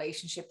being in a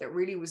relationship that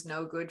really was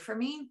no good for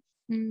me.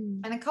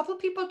 And a couple of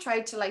people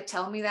tried to like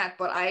tell me that,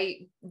 but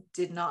I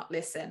did not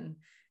listen.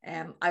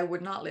 I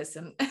would not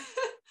listen.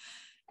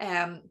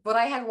 But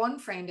I had one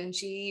friend and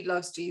she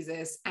loves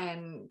Jesus.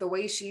 And the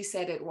way she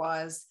said it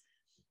was,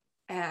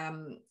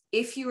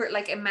 if you were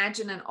like,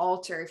 imagine an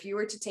altar, if you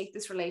were to take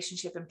this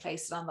relationship and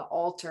place it on the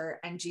altar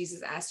and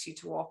Jesus asked you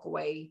to walk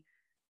away,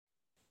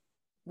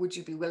 would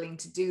you be willing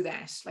to do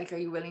that? Like, are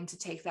you willing to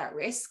take that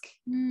risk?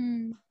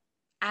 And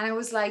I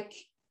was like,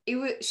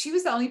 she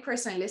was the only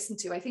person I listened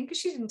to, I think, because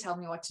she didn't tell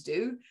me what to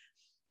do.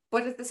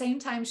 But at the same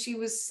time, she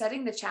was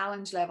setting the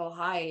challenge level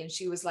high. And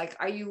she was like,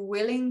 are you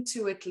willing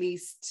to at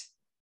least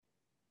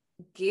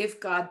give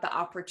God the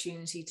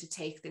opportunity to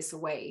take this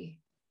away?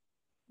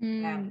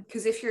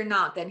 Because if you're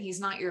not, then he's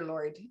not your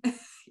Lord.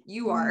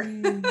 You are.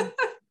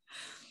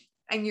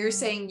 And you're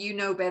saying you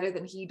know better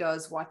than he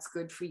does what's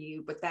good for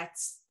you. But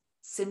that's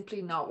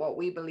simply not what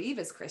we believe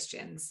as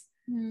Christians.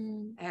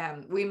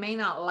 We may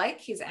not like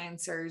his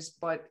answers,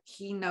 but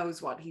he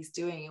knows what he's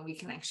doing, and we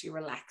can actually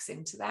relax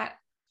into that,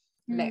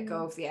 let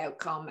go of the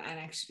outcome, and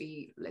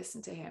actually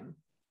listen to him.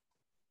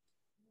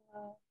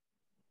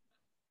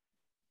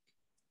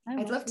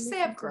 I'd love to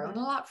say I've grown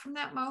a lot from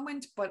that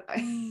moment, but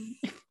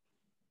it's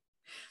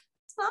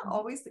not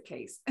always the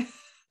case.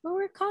 But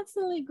we're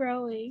constantly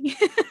growing.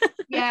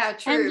 Yeah,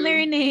 true. And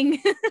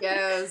learning.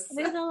 Yes.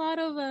 There's a lot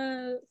of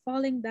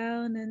falling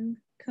down and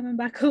coming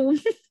back home.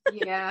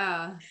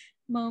 Yeah.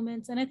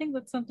 Moments. And I think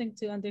that's something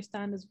to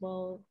understand as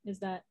well, is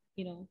that,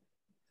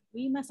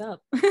 we mess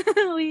up.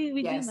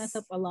 we do mess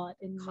up a lot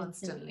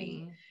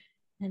constantly.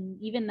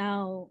 And even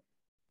now,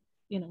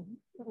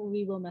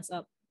 we will mess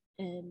up.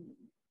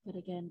 But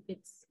again,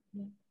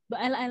 but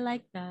I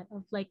like that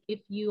of like,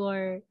 if you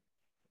were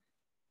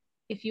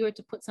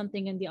to put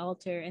something in the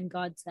altar and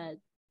God said,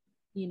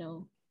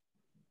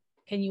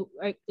 can you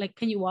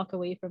walk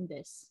away from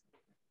this?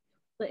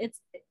 But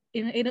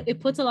it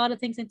puts a lot of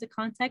things into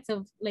context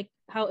of like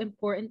how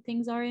important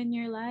things are in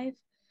your life.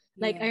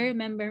 Like, I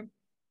remember,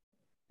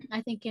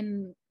 I think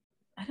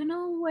I don't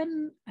know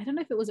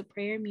if it was a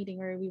prayer meeting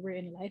or we were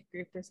in a life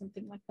group or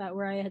something like that,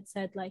 where I had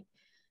said like,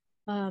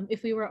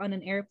 if we were on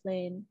an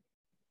airplane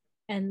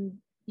and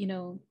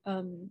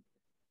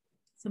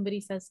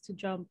somebody says to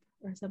jump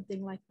or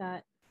something like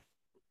that,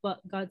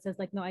 but God says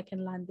like, no, I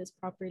can land this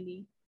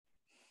properly,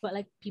 but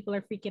like people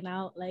are freaking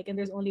out, like, and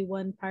there's only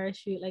one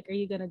parachute, like, are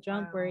you gonna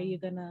jump or are you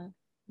gonna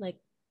like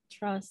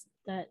trust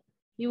that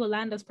you will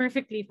land us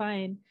perfectly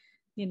fine,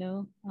 you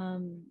know?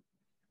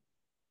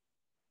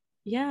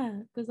 Yeah,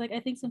 because like I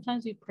think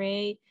sometimes we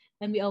pray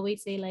and we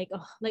always say like,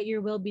 oh, let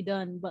your will be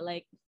done, but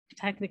like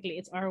technically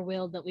it's our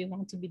will that we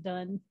want to be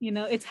done,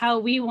 it's how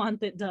we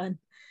want it done,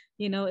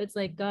 it's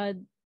like,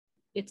 God,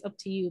 it's up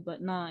to you,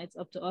 but nah, it's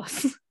up to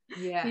us.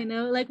 Yeah.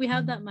 Like we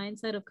have that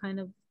mindset of kind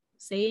of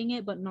saying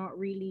it but not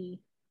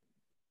really,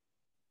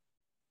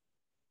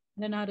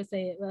 I don't know how to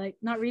say it, but like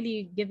not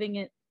really giving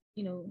it,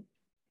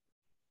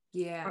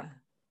 Yeah.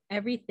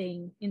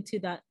 everything into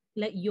that,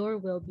 let your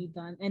will be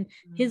done, and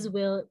his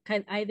will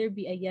can either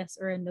be a yes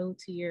or a no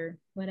to your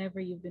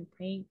whatever you've been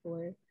praying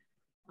for.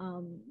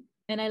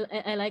 And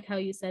I like how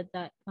you said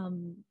that,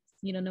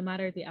 no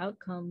matter the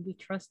outcome, we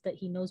trust that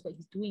he knows what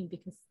he's doing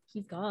because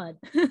he's God.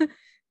 It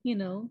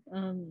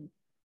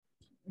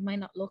might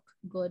not look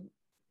good,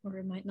 or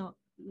it might not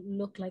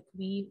look like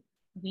we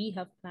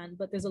have planned,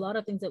 but there's a lot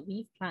of things that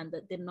we've planned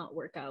that did not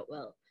work out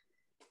well.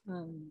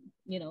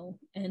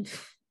 And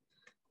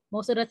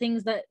most of the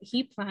things that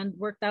he planned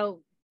worked out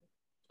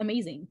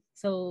amazing.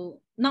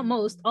 So not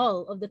most,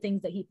 all of the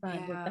things that he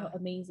planned worked out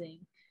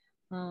amazing.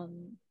 Wow.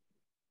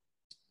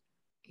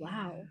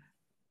 Yeah.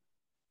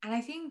 And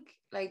I think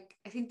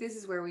this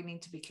is where we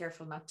need to be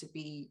careful not to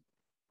be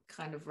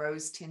kind of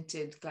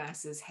rose-tinted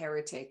glasses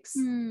heretics.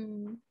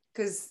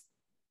 Because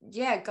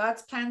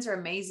God's plans are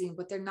amazing,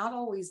 but they're not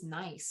always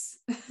nice.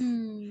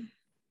 And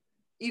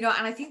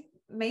I think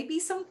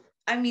maybe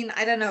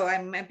I don't know,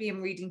 I'm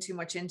reading too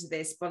much into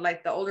this, but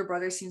like the older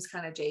brother seems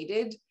kind of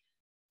jaded.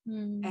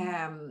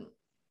 And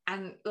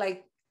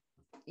like,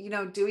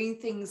 doing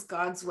things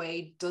God's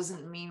way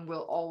doesn't mean we'll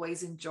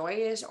always enjoy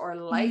it or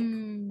like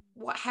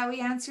how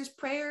he answers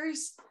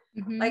prayers.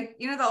 Like,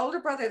 the older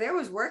brother, there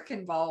was work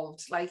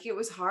involved. Like, it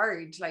was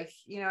hard, like,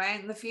 out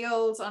in the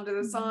fields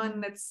under the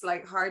sun, it's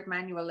like hard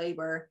manual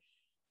labor.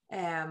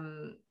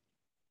 We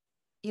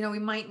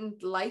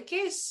mightn't like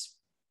it,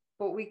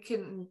 but we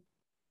can,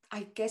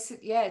 I guess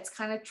it's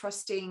kind of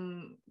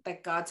trusting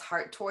that God's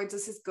heart towards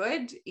us is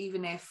good,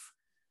 even if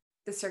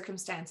the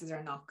circumstances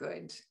are not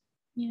good.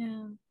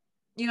 Yeah.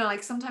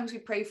 Like sometimes we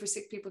pray for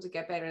sick people to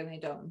get better and they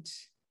don't.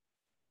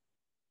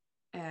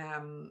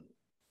 And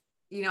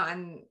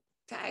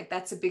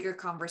that's a bigger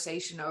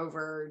conversation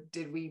over,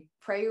 did we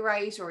pray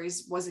right, or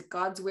was it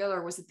God's will,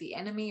 or was it the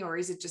enemy, or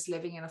is it just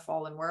living in a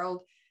fallen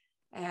world?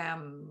 But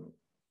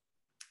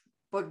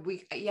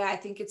I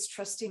think it's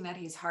trusting that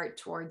his heart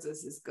towards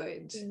us is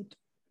good.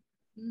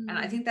 And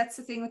I think that's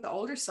the thing with the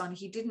older son.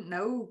 He didn't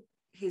know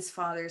his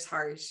father's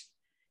heart.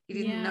 He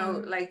didn't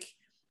know, like,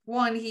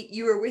 one,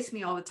 you were with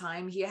me all the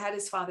time. He had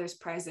his father's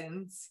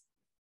presence.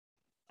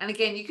 And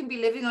again, you can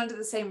be living under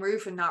the same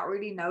roof and not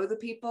really know the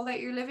people that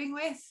you're living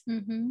with.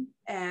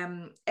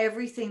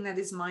 Everything that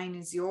is mine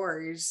is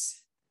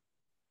yours.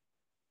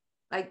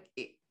 Like,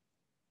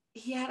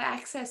 he had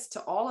access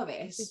to all of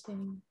it.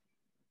 Everything.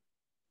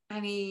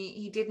 And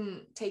he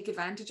didn't take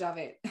advantage of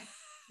it.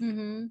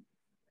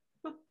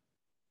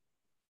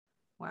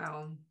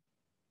 Wow.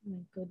 My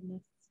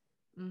goodness.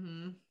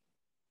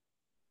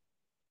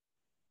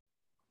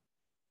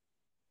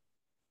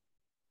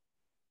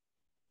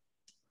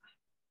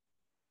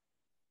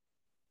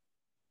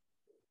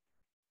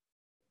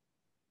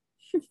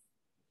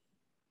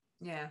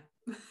 Yeah.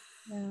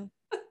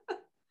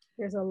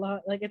 There's a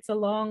lot, like, it's a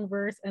long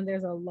verse and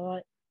there's a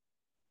lot.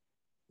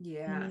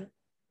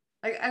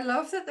 Like, I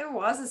love that there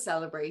was a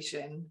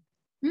celebration.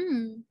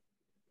 It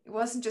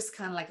wasn't just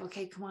kind of like,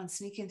 okay, come on,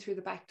 sneak in through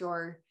the back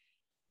door.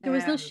 There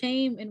was no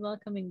shame in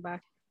welcoming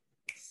back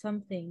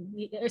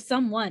something or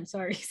someone,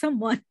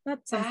 someone,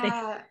 not something.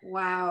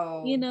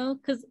 Wow.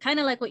 Because kind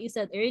of like what you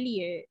said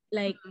earlier,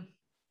 like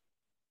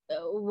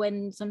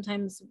when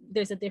sometimes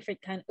there's a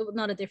different kind of,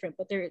 not a different,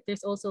 but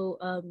there's also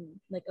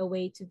like a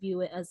way to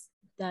view it as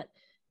that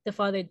the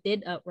father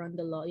did outrun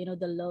the law.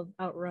 The love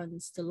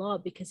outruns the law,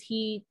 because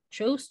he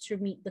chose to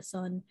meet the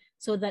son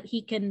so that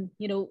he can,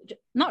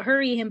 not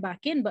hurry him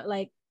back in, but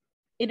like,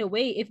 in a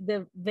way, if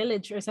the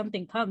village or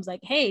something comes,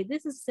 like, hey,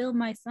 this is still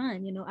my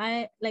son,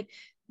 I like,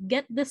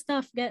 get the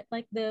stuff, get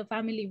like the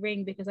family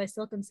ring, because I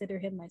still consider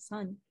him my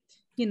son.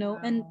 Wow.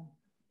 And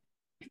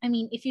I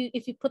mean, if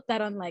you put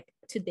that on like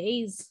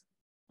today's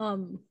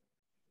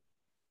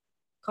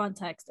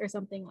context or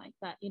something like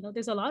that,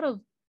 there's a lot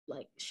of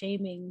like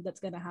shaming that's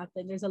gonna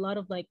happen. There's a lot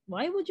of like,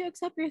 why would you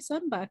accept your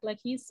son back? Like,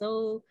 he's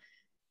so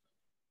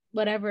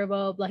whatever,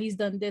 blah blah, he's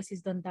done this,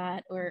 he's done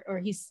that, or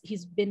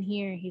he's been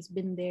here, he's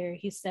been there,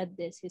 he said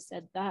this, he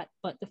said that,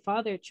 but the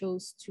father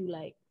chose to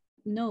like,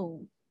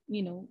 no,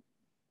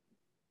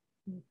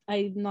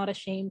 I'm not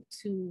ashamed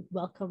to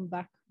welcome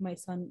back my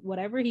son.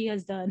 Whatever he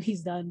has done,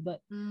 he's done,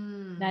 but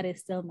that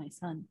is still my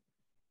son.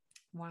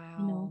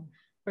 Wow.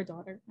 Or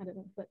daughter, I don't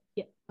know, but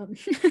yeah.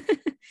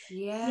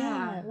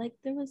 Yeah, like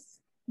there was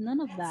none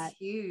of That's that.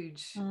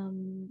 huge.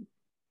 Um,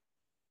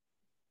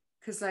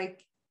 Because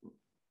like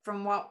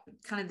from what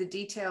kind of the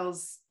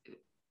details,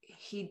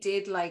 he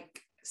did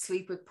like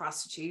sleep with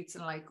prostitutes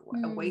and like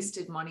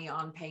wasted money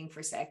on paying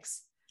for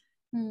sex.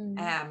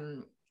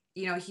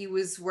 You know, he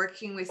was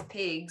working with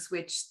pigs,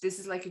 which this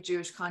is like a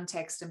Jewish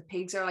context, and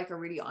pigs are like a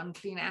really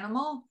unclean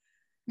animal.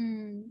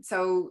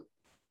 So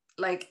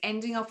like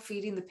ending up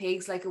feeding the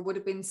pigs, like it would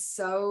have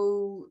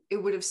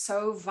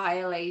so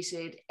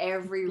violated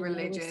every the lowest of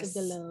the religious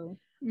low.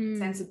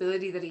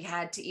 sensibility that he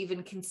had to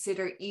even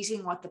consider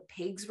eating what the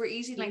pigs were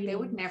eating. Like they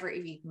would never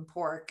have eaten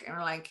pork, and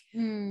like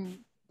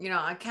you know,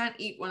 I can't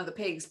eat one of the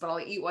pigs, but I'll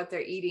eat what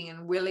they're eating,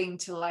 and willing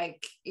to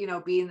like, you know,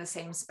 be in the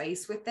same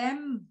space with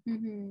them.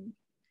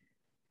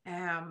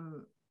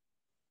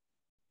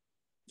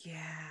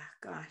 Yeah,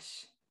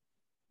 gosh.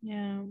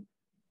 Yeah.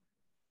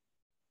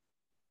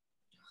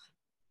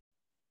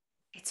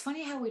 It's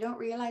funny how we don't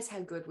realize how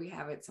good we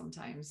have it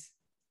sometimes.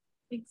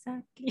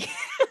 Exactly.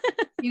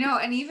 You know,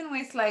 and even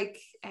with like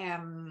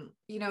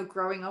you know,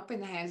 growing up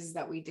in the houses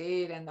that we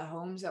did and the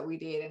homes that we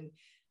did, and it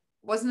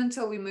wasn't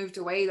until we moved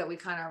away that we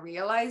kind of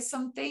realized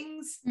some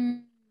things.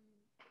 And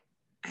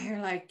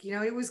you're like, you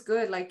know, it was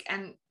good. Like,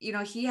 and you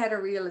know, he had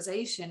a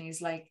realization.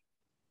 He's like,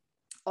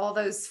 all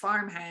those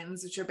farm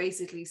hands, which are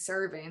basically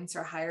servants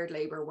or hired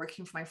labor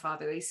working for my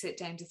father, they sit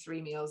down to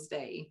 3 meals a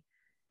day.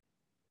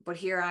 But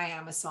here I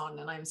am, a son,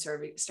 and I'm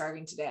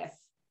starving to death.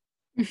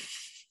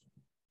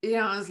 You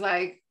know, I was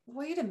like,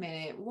 wait a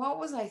minute, what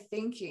was I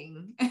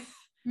thinking?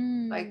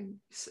 Like,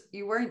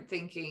 you weren't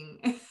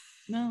thinking.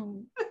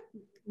 No,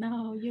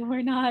 you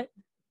were not.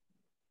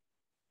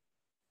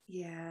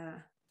 Yeah.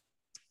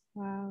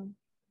 Wow.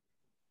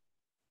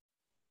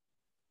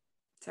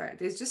 Sorry,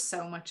 there's just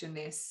so much in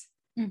this.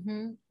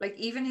 Like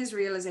even his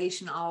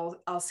realization,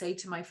 I'll say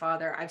to my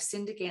father, I've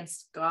sinned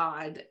against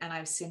God and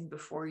I've sinned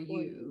before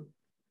you.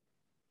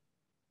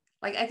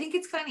 Like I think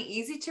it's kind of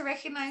easy to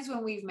recognize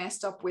when we've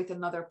messed up with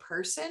another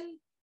person,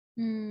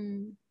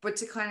 but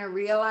to kind of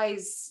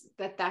realize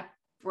that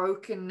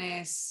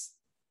brokenness,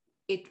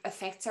 it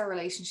affects our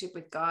relationship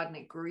with God and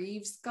it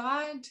grieves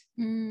God.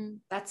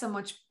 That's a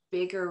much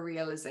bigger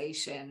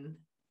realization.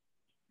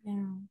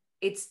 Yeah.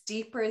 It's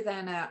deeper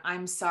than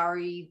I'm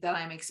sorry that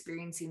I'm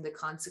experiencing the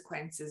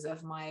consequences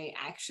of my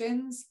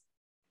actions.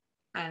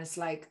 And it's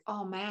like,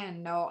 oh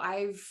man, no,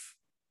 I've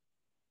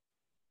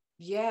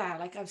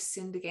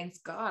sinned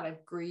against God.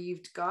 I've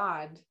grieved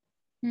God.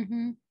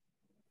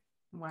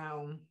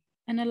 Wow.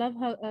 And I love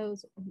how I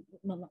was,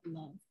 well, not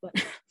love, but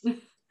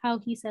how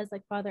he says,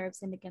 like, Father, I've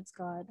sinned against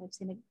God. I've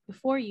sinned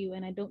before you,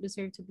 and I don't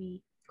deserve to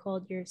be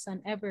called your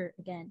son ever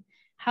again.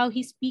 How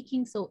he's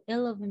speaking so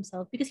ill of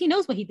himself because he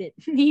knows what he did.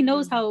 He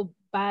knows how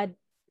bad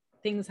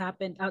things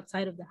happened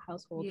outside of the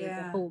household or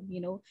the home, you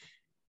know.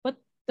 But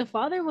the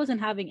father wasn't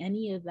having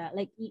any of that.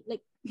 Like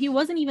he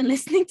wasn't even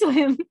listening to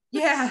him.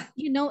 Yeah.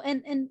 You know,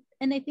 and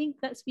I think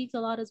that speaks a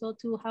lot as well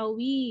to how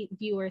we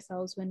view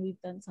ourselves when we've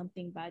done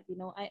something bad. You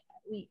know,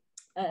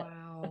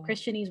 a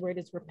Christianese word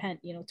is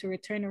repent, you know, to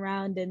return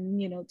around and,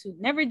 you know, to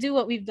never do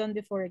what we've done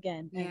before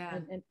again,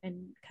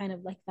 and kind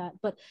of like that.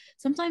 But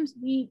sometimes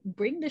we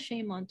bring the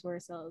shame onto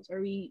ourselves,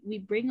 or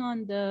we bring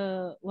on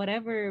the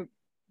whatever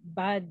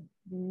bad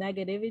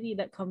negativity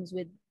that comes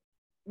with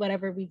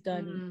whatever we've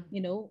done,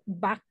 you know,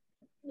 back,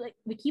 like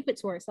we keep it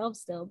to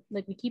ourselves still,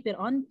 like we keep it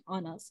on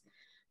us.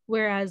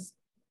 Whereas,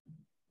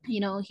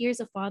 you know, here's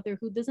a father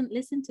who doesn't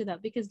listen to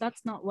that because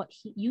that's not what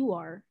you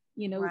are,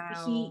 you know.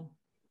 He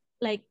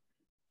like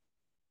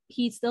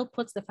he still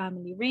puts the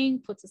family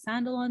ring, puts a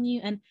sandal on you,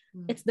 and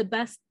it's the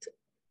best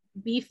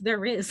beef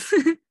there is.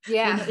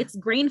 Yeah. You know, it's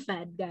grain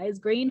fed, guys,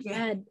 grain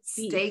fed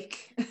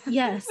steak.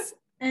 Yes.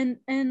 And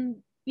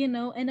you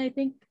know, and I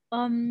think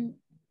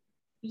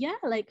yeah,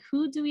 like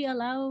who do we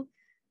allow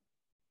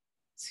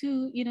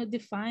to, you know,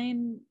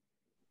 define,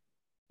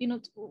 you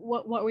know,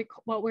 what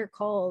we're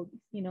called,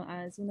 you know,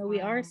 as, you know, we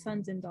are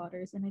sons and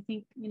daughters. And I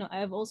think, you know,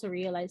 I've also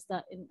realized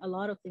that in a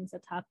lot of things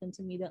that's happened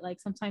to me, that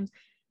like sometimes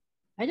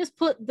I just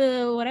put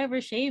the whatever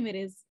shame it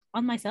is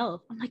on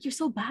myself. I'm like, you're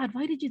so bad.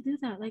 Why did you do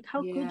that? Like,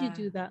 how could you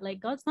do that? Like,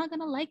 God's not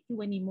gonna like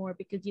you anymore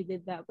because you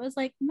did that. But it's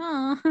like,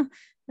 nah,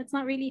 that's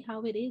not really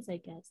how it is, I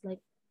guess. Like,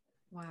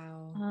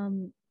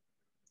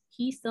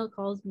 he still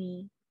calls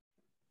me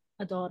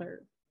a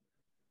daughter,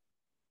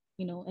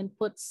 you know, and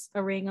puts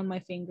a ring on my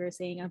finger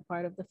saying I'm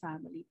part of the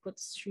family,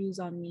 puts shoes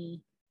on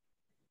me,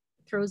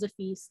 throws a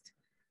feast,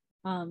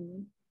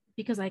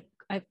 because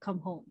I've come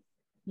home,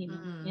 you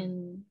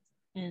know,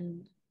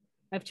 and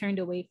I've turned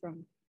away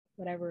from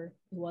whatever it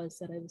was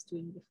that I was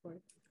doing before.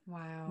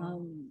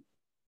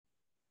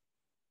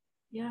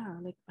 Yeah,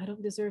 like I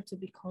don't deserve to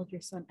be called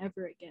your son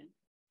ever again.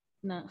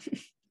 No.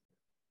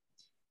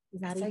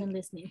 He's not even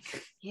listening.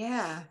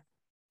 Yeah.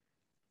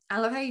 I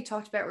love how you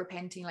talked about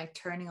repenting, like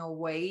turning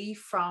away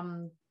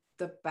from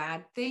the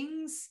bad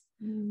things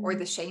or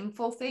the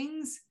shameful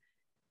things.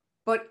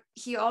 But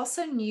he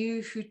also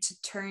knew who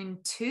to turn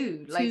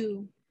to. Like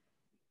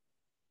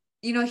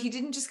you know, he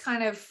didn't just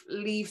kind of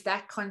leave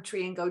that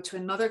country and go to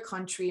another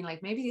country and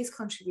like, maybe this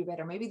country will be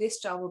better, maybe this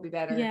job will be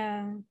better,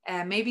 Yeah.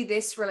 maybe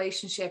this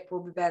relationship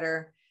will be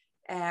better.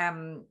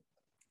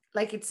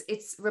 Like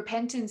it's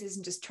repentance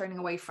isn't just turning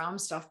away from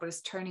stuff, but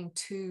it's turning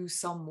to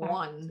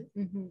someone.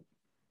 Mm-hmm.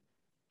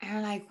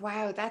 And like,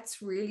 wow,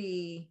 that's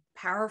really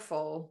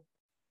powerful.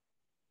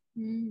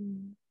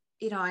 You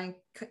know,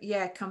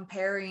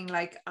 comparing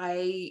like,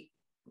 I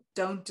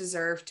don't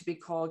deserve to be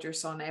called your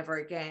son ever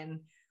again.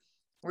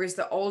 Whereas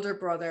the older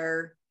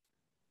brother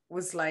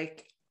was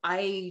like,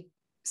 I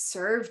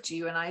served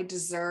you and I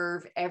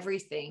deserve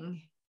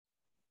everything.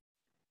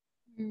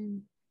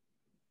 And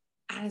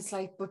it's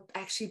like, but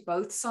actually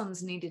both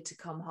sons needed to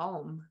come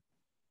home.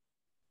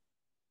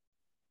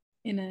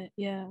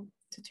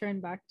 To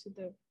turn back to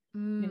the,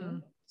 you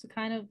know, to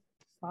kind of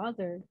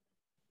father.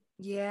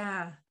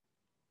 Yeah.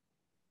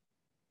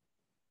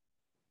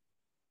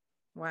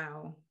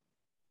 Wow.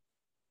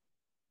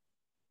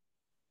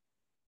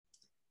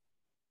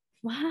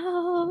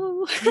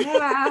 Wow.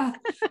 Yeah.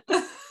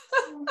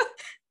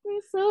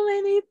 There's so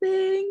many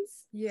things.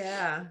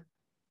 Yeah.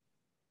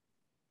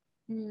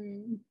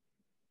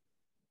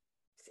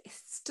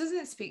 Doesn't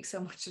it speak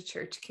so much to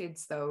church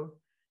kids though?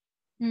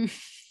 You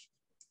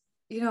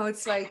know,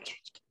 it's like,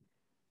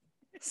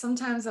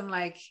 sometimes I'm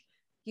like,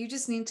 you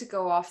just need to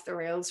go off the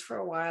rails for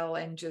a while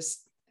and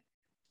just,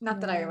 not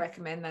that I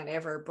recommend that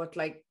ever, but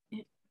like,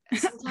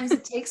 sometimes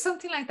it takes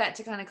something like that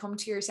to kind of come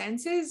to your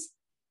senses.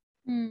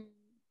 You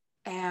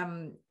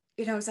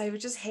know, so I would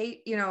just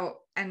hate, you know,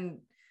 and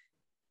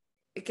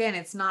again,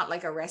 it's not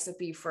like a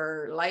recipe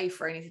for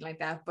life or anything like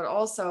that, but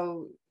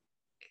also,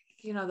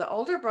 you know, the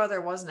older brother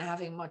wasn't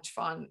having much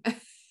fun.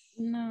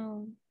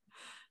 No.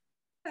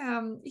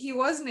 He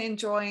wasn't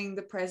enjoying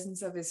the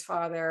presence of his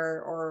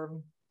father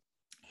or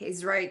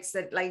his rights,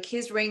 that like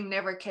his ring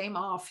never came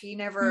off. He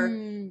never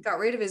got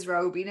rid of his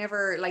robe. He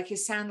never, like,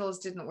 his sandals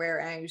didn't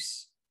wear out.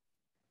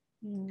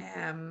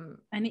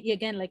 And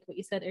again, like what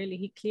you said earlier,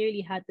 he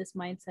clearly had this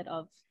mindset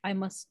of, I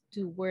must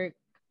do work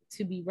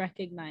to be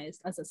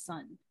recognized as a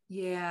son.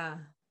 Yeah.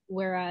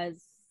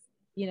 Whereas,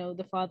 you know,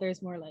 the father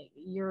is more like,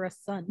 you're a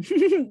son.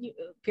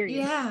 Period.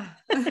 Yeah.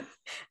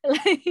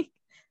 Like,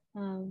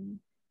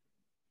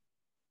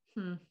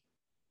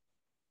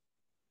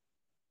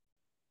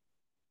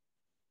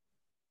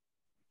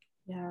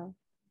 yeah.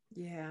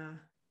 Yeah.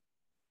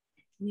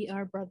 We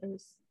are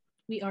brothers.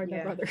 We are the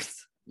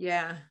brothers.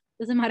 Yeah.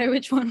 Doesn't matter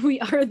which one, we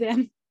are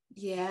them.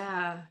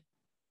 Yeah.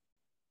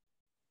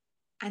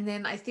 And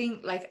then I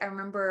think, like, I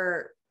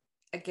remember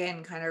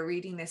again kind of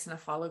reading this in a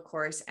follow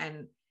course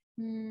and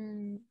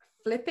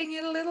flipping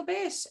it a little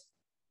bit.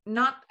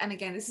 Not, and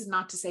again, this is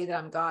not to say that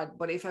I'm God,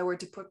 but if I were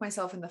to put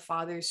myself in the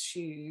father's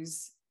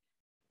shoes,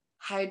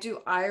 how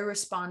do I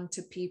respond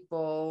to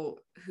people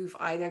who've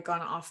either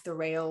gone off the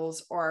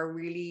rails or are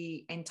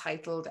really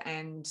entitled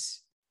and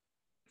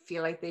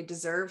feel like they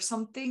deserve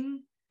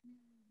something?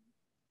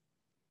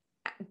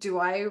 Do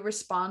I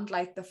respond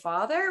like the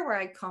father, where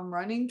I come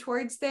running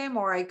towards them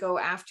or I go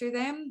after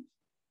them?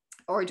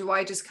 Or do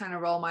I just kind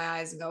of roll my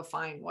eyes and go,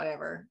 fine,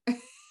 whatever?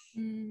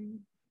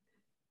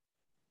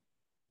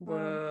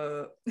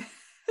 Whoa.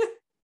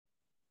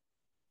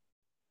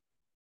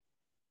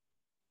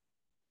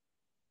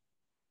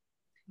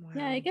 Wow.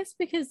 Yeah, I guess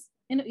because,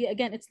 you know,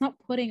 again, it's not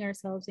putting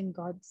ourselves in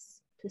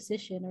God's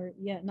position or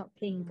not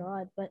playing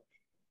God, but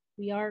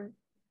we are,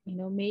 you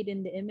know, made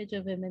in the image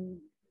of him, and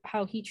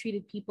how he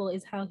treated people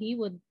is how he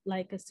would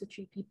like us to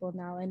treat people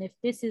now. And if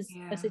this is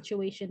a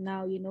situation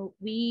now, you know,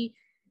 we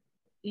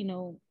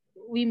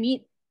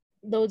meet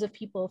loads of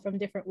people from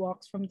different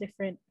walks, from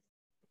different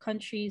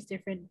countries,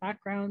 different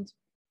backgrounds,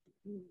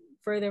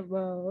 further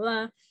blah, blah,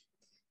 blah.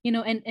 You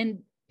know,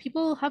 and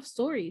people have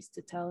stories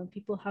to tell, and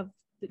people have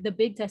the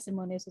big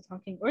testimonies we're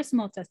talking, or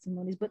small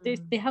testimonies, but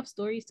they have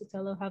stories to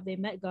tell of how they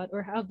met God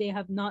or how they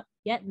have not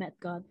yet met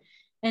God.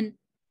 And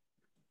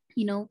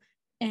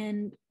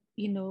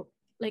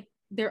like,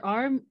 there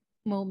are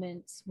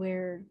moments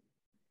where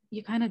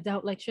you kind of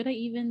doubt, like, should I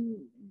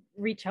even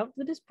reach out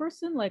to this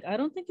person? Like, I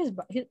don't think his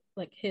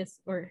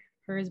or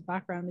her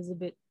background is a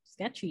bit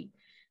sketchy,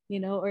 you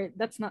know, or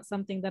that's not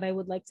something that I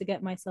would like to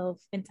get myself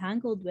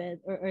entangled with,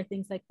 or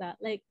things like that.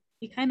 Like,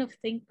 you kind of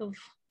think of,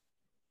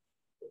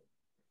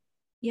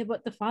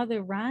 but the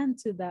father ran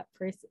to that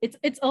person.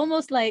 It's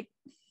almost like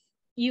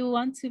you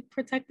want to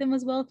protect them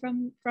as well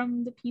from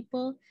the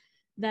people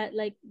that,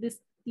 like,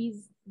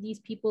 these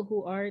people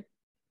who are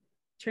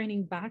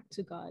turning back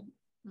to God,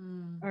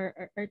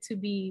 or to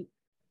be,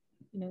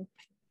 you know,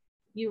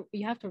 you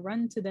have to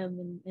run to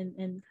them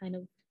and kind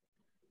of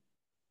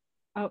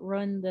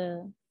outrun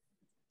the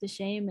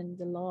shame and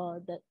the law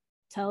that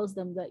tells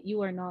them that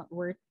you are not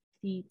worthy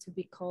to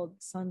be called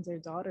sons or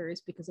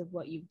daughters because of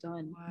what you've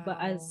done. Wow. But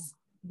as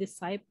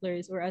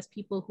disciplers, or as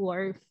people who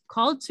are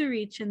called to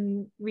reach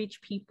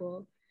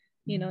people,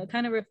 you know, it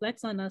kind of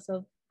reflects on us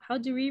of, how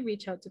do we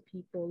reach out to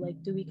people?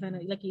 Like, do we kind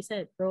of, like you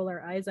said, roll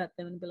our eyes at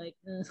them and be like,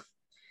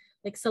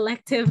 like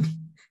selective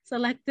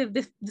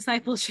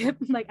discipleship?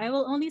 Like, I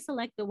will only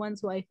select the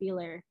ones who I feel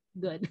are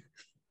good.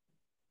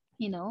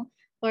 you know,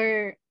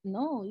 or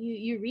no,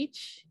 you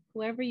reach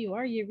whoever you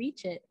are, you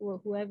reach it, or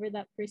whoever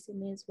that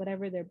person is,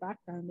 whatever their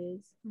background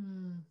is.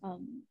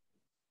 um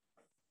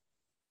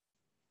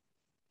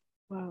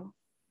wow.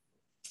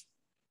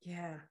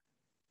 Yeah.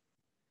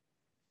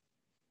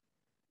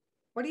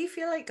 What do you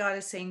feel like God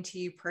is saying to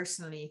you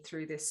personally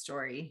through this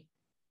story,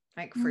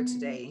 like for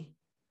today?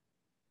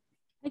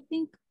 I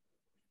think,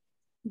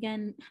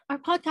 again, our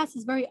podcast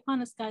is very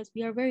honest, guys.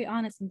 We are very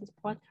honest in this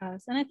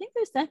podcast, and I think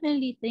there's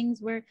definitely things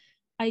where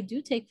I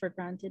do take for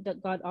granted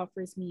that God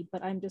offers me,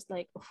 but I'm just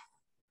like, oh,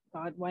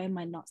 God, why am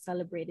I not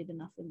celebrated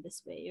enough in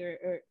this way?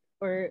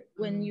 Or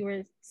when you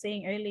were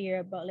saying earlier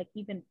about like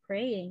even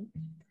praying,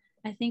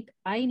 I think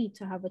I need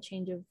to have a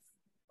change of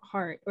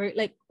heart, or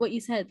like what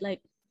you said,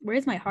 like,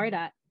 where's my heart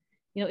at?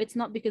 You know, it's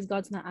not because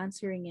God's not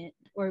answering it,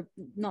 or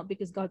not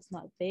because God's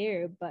not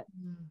there, but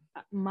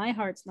my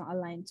heart's not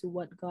aligned to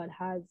what God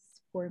has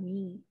for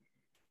me.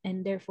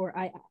 And therefore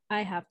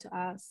I have to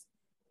ask,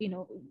 you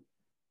know,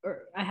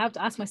 or I have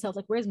to ask myself,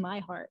 like, where's my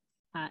heart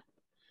at?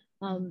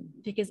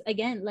 Because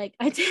again, like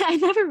I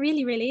never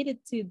really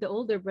related to the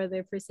older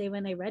brother per se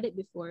when I read it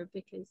before,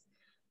 because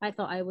I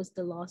thought I was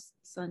the lost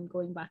son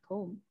going back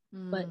home.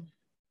 But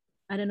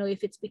I don't know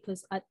if it's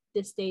because at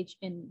this stage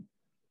in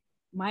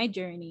my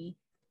journey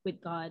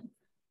with God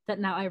that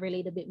now I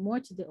relate a bit more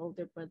to the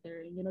older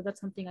brother. You know,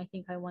 that's something I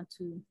think I want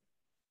to,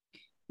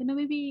 you know,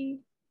 maybe,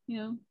 you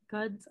know,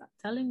 God's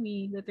telling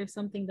me that there's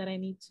something that I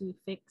need to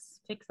fix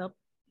up.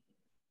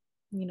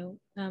 You know,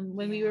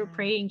 when we were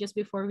praying just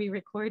before we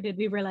recorded,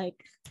 we were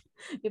like,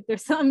 if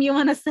there's something you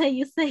want to say,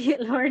 you say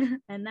it, Lord.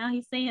 And now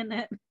he's saying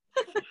it.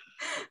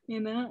 You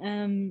know,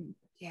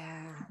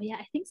 yeah,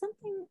 I think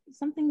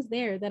something's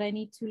there that I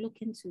need to look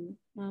into,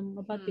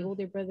 about the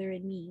older brother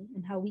and me,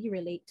 and how we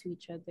relate to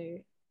each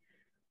other,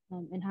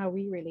 and how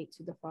we relate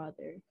to the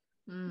father.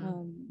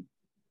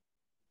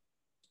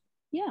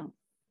 Yeah.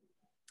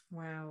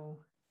 Wow.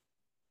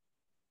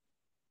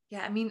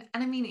 Yeah, I mean,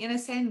 in a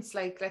sense,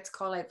 like, let's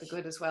call out the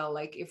good as well.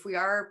 Like, if we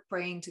are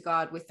praying to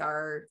God with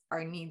our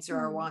needs or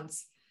our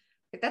wants,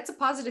 like, that's a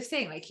positive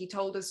thing. Like, he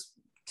told us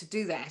to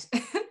do that.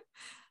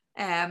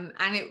 And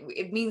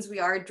it means we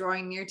are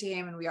drawing near to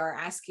him and we are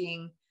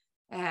asking.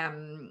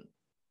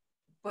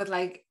 But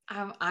like,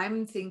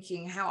 I'm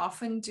thinking, how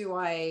often do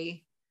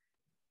I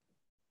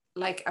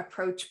like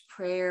approach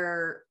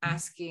prayer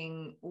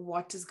asking,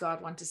 what does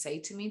God want to say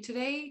to me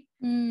today?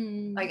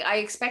 Like, I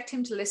expect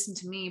him to listen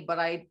to me, but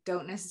I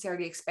don't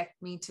necessarily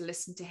expect me to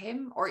listen to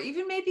him, or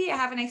even maybe I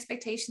have an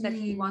expectation that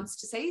he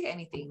wants to say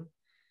anything.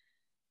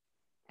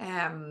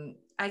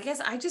 I guess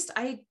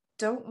I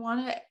don't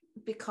want to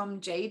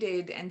become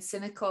jaded and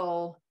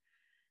cynical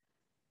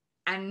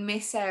and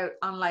miss out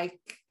on like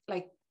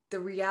the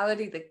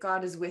reality that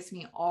God is with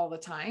me all the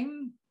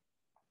time,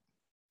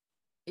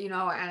 you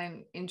know,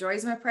 and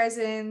enjoys my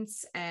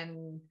presence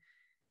and,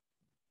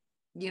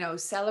 you know,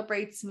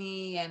 celebrates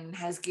me and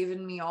has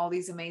given me all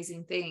these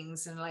amazing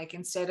things. And like,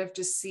 instead of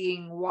just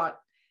seeing what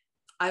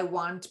I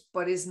want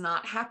but is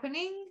not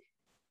happening,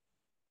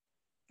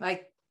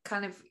 like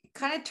kind of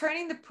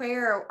turning the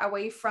prayer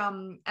away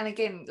from, and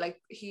again,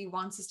 like, he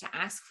wants us to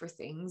ask for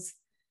things,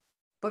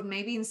 but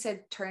maybe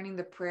instead turning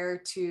the prayer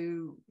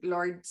to,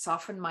 Lord,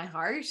 soften my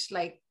heart.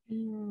 Like,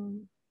 so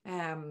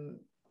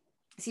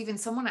even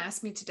someone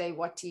asked me today,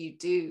 what do you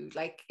do?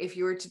 Like, if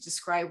you were to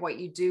describe what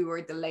you do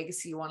or the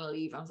legacy you want to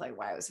leave, I was like,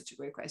 wow, it's such a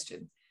great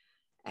question.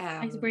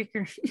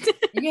 Icebreaker.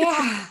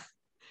 Yeah.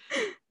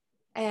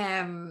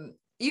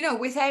 You know,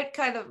 without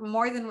kind of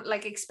more than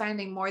like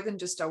expanding more than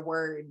just a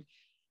word.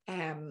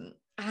 And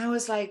I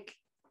was like,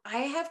 I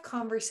have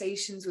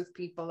conversations with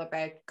people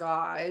about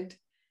God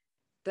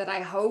that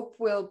I hope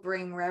will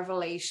bring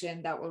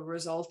revelation that will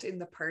result in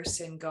the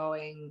person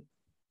going,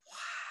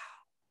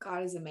 wow,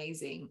 God is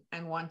amazing,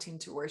 and wanting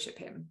to worship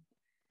him.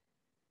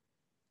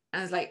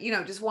 And I was like, you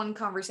know, just one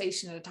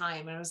conversation at a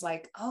time. And I was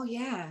like, oh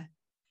yeah,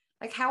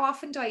 like, how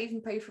often do I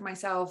even pray for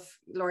myself,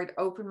 Lord,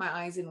 open my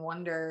eyes in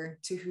wonder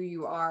to who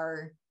you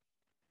are,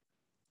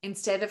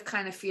 instead of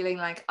kind of feeling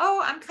like,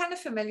 oh, I'm kind of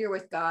familiar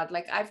with God.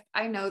 Like,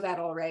 I know that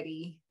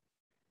already.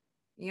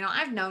 You know,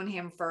 I've known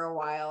him for a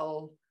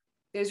while.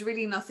 There's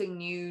really nothing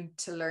new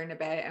to learn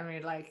about it. I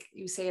mean, like,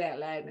 you say it out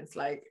loud and it's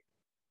like,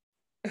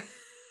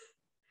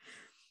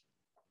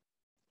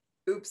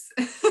 oops.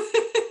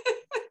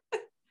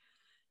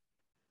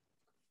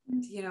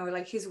 You know,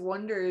 like, his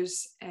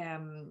wonders,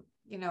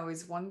 you know,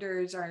 his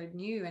wonders are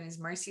new and his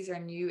mercies are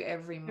new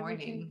every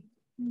morning.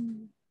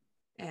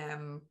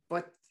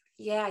 But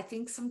yeah, I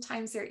think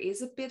sometimes there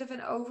is a bit of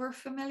an over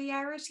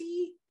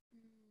familiarity,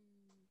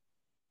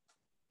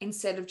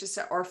 instead of just,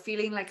 or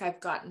feeling like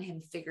I've gotten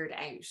him figured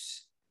out.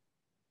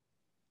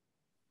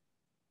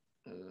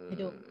 I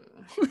don't.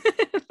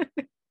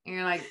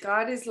 You're like,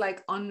 God is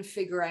like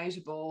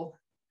unfigureoutable.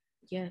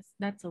 Yes,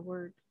 that's a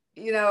word.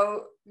 You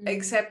know,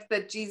 except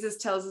that Jesus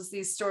tells us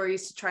these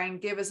stories to try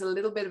and give us a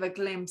little bit of a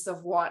glimpse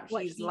of what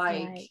he's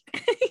like.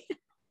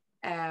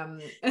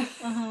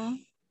 Uh-huh.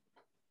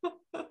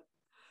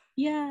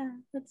 Yeah,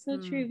 that's so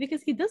true,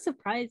 because he does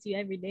surprise you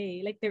every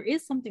day. Like there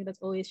is something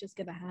that's always just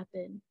gonna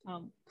happen,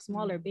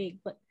 small or big,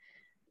 but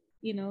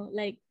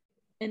like,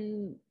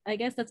 and I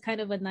guess that's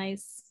kind of a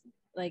nice,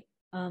 like,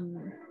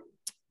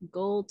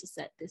 goal to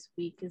set this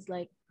week, is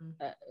like,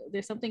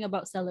 there's something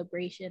about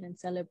celebration and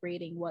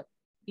celebrating what,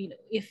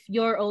 if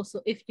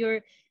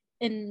you're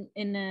in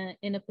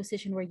a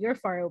position where you're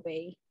far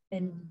away,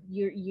 and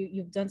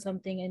you've done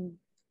something, and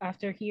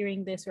after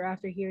hearing this, or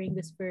after hearing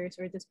this verse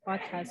or this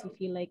podcast, you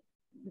feel like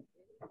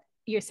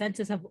your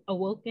senses have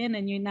awoken,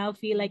 and you now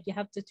feel like you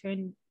have to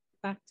turn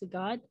back to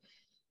God,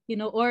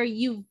 or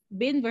you've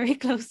been very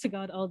close to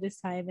God all this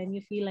time, and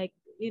you feel like,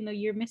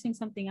 you're missing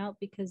something out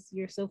because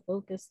you're so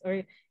focused,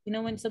 or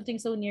when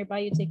something's so nearby,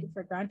 you take it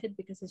for granted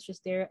because it's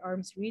just there at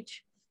arm's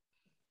reach.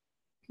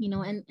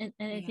 And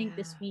I think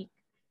this week,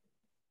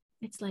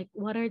 it's like,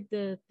 what are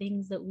the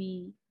things that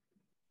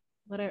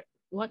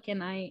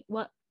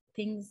what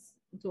things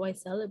do I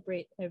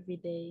celebrate every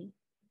day?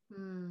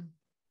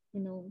 you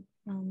know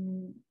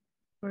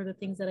or the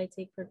things that I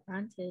take for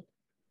granted,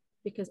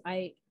 because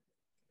I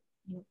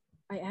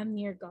am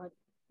near God,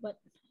 but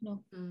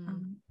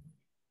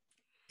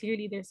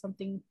clearly there's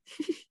something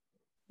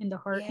in the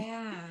heart.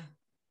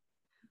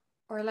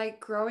 Or like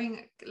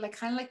growing, like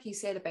kind of like you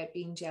said about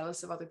being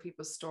jealous of other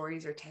people's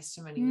stories or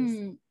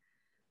testimonies,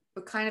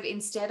 but kind of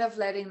instead of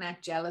letting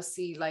that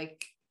jealousy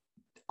like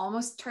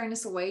almost turn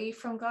us away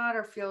from God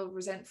or feel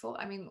resentful.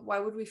 I mean, why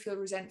would we feel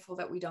resentful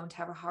that we don't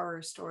have a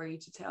horror story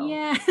to tell?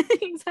 Yeah,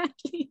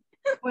 exactly.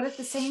 But at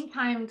the same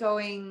time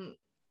going,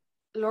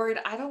 Lord,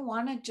 I don't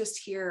want to just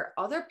hear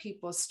other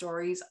people's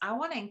stories. I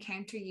want to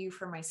encounter you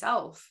for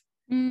myself.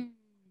 I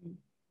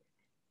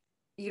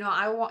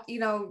want,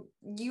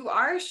 you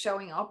are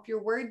showing up.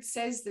 Your word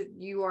says that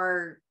you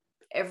are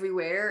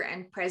everywhere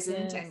and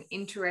present and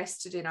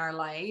interested in our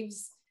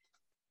lives.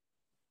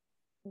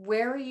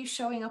 Where are you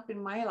showing up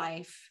in my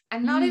life?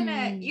 And not in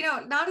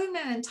not in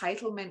an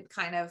entitlement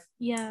kind of,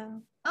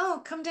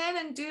 oh, come down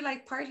and do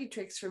like party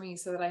tricks for me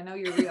so that I know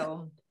you're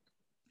real.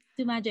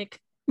 Do magic.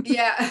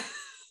 Yeah.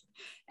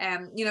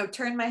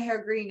 Turn my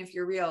hair green if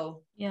you're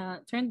real. Yeah,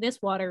 turn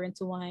this water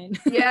into wine.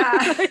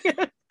 Yeah.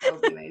 That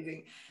would be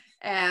amazing.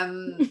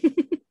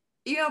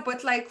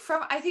 But like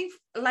I think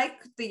like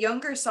the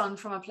younger son,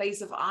 from a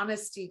place of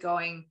honesty,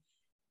 going,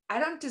 I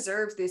don't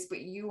deserve this, but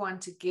you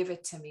want to give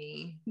it to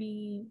me.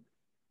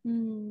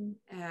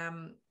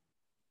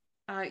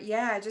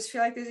 I just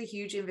feel like there's a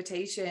huge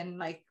invitation,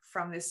 like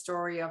from this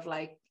story of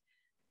like,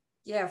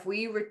 if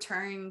we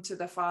return to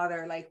the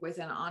Father, like with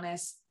an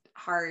honest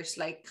heart,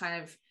 like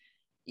kind of,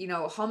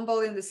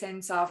 humble in the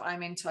sense of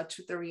I'm in touch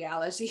with the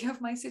reality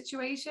of my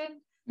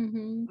situation,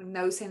 with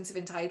no sense of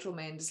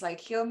entitlement. It's like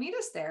he'll meet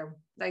us there,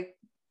 like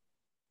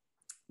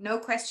no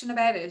question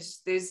about it.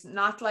 There's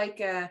not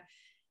like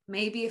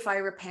maybe if I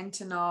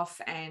repent enough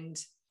and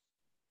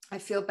I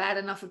feel bad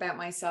enough about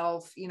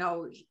myself,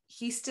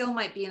 he still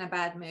might be in a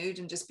bad mood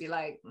and just be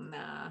like,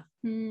 nah.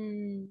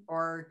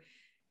 Or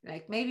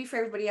like maybe for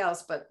everybody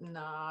else, but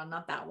nah,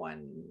 not that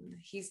one.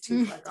 He's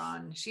too far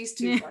gone. She's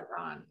too far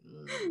gone.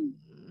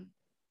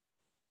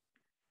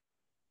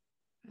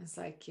 It's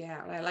like,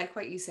 I like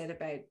what you said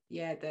about,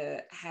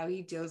 how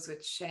he deals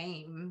with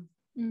shame.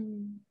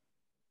 It's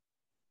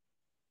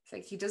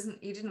like he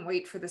didn't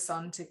wait for the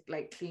son to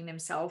like clean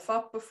himself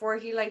up before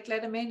he like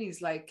let him in.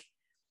 He's like,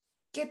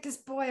 get this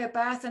boy a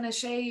bath and a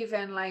shave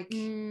and like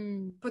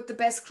put the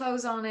best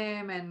clothes on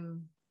him.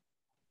 And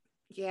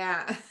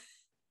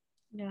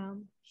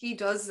he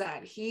does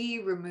that.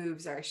 He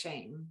removes our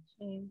shame.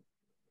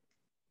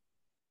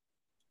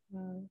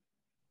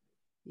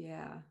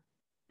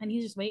 And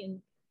he's just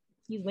waiting,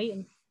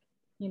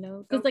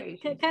 because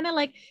like kind of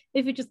like,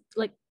 if you just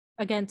like,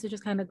 again, to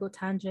just kind of go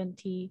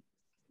tangenty,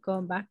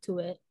 going back to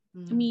it,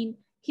 I mean,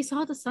 he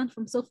saw the sun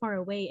from so far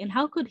away, and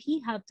how could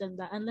he have done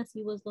that unless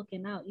he was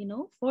looking out,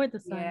 for the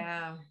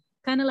sun?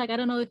 Kind of like, I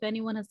don't know if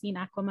anyone has seen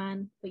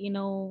Aquaman, but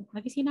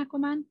have you seen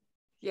Aquaman?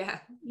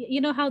 You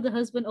know how the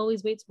husband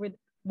always waits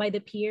by the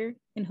pier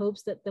in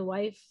hopes that the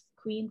wife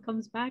queen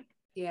comes back?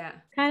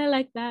 Kind of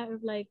like that, or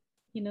like,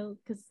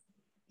 because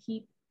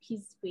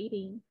he's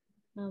waiting,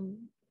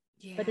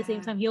 but at the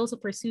same time he also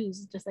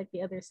pursues, just like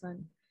the other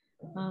son.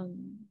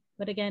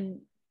 But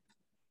again,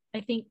 I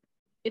think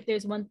if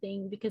there's one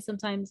thing, because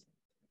sometimes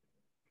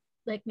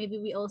like maybe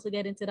we also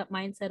get into that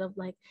mindset of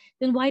like,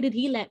 then why did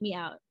he let me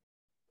out?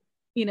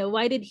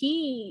 Why did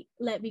he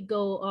let me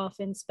go off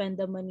and spend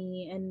the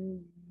money,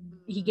 and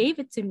he gave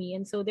it to me,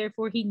 and so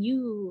therefore he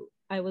knew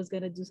I was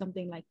going to do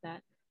something like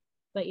that.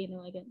 But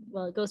again,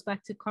 well, it goes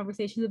back to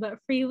conversations about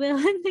free will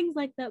and things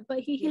like that, but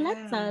he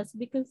lets us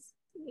because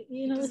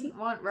he doesn't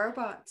want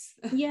robots.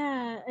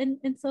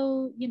 And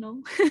so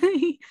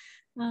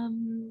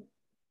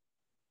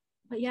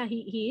but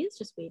he is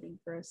just waiting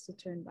for us to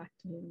turn back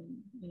to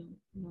him. And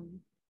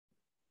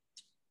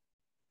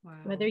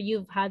whether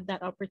you've had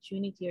that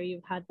opportunity or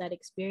you've had that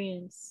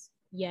experience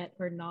yet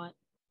or not,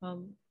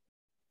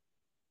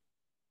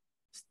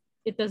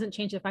 it doesn't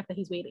change the fact that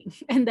he's waiting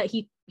and that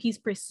he's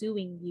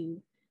pursuing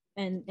you,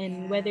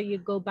 and whether you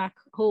go back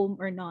home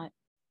or not,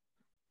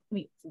 I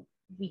mean,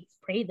 we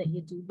pray that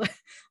you do, but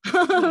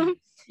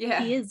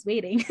Yeah. he is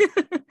waiting.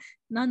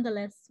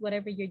 Nonetheless,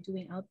 whatever you're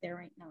doing out there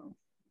right now.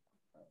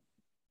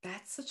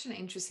 That's such an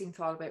interesting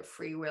thought about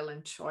free will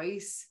and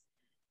choice,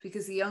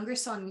 because the younger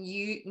son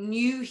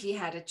knew he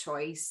had a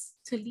choice.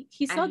 So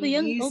he saw and the he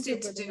young used older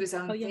it to brother. do his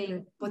own Younger.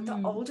 thing, but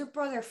the older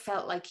brother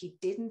felt like he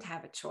didn't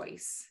have a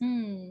choice.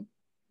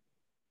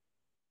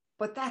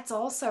 But that's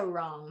also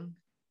wrong,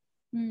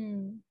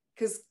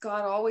 because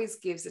God always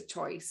gives a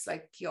choice.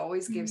 Like he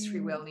always gives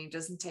free will and he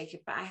doesn't take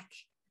it back.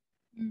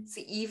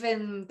 So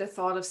even the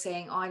thought of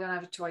saying, oh, I don't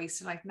have a choice,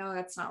 and like, no,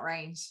 that's not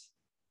right.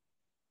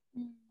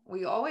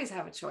 We always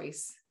have a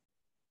choice.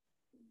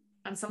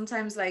 And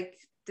sometimes like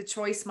the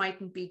choice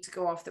mightn't be to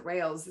go off the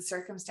rails. The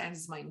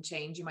circumstances mightn't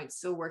change. You might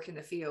still work in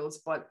the fields,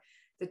 but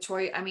the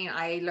choice, I mean,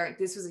 I learned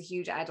this was a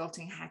huge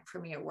adulting hack for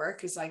me at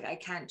work, is like, I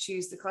can't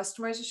choose the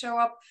customers to show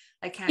up.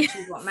 I can't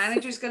choose what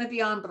manager's going to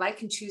be on, but I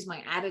can choose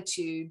my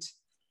attitude.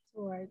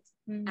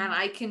 And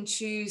I can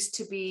choose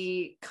to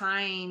be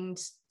kind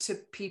to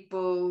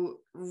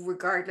people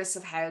regardless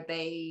of how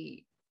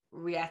they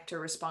react or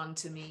respond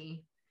to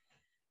me.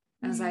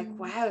 And it's like,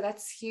 wow,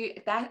 that's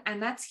huge.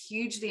 That's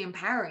hugely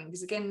empowering,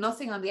 because again,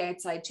 nothing on the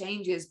outside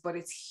changes, but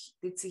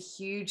it's a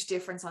huge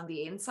difference on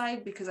the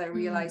inside, because I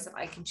realize that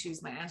I can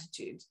choose my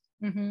attitude.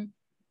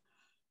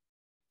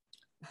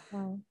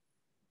 Wow.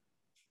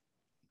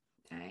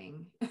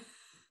 Dang.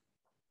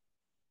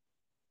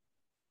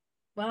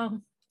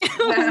 Wow.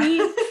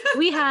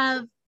 we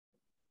have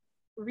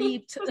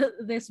reaped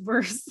this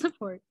verse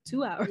for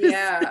 2 hours.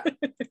 Yeah.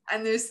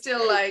 And there's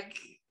still like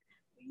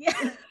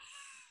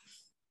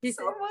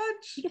so much. I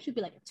think it should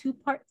be like a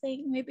 2-part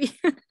thing, maybe.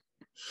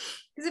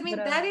 Because I mean,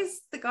 that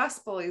is the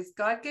gospel, is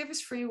God gave us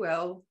free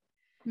will.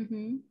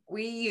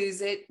 We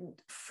use it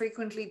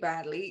frequently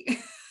badly.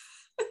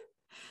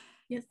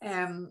 Yes.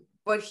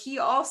 But he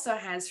also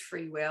has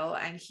free will,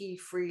 and he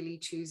freely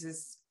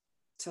chooses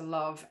to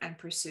love and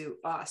pursue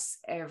us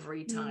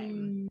every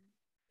time.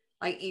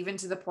 Like even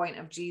to the point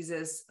of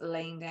Jesus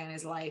laying down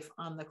his life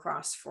on the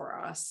cross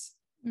for us,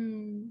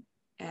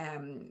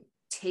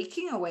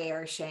 taking away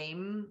our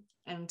shame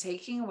and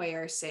taking away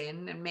our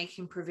sin and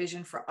making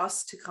provision for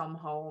us to come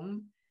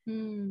home.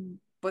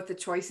 But the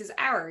choice is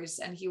ours,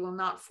 and he will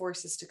not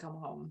force us to come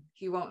home.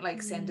 He won't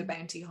like send a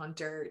bounty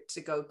hunter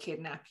to go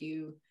kidnap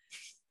you.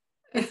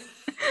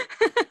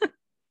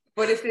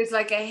 But if there's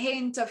like a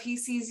hint of, he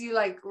sees you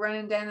like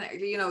running down,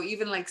 you know,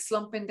 even like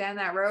slumping down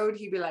that road,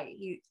 he'd be like,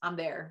 I'm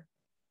there.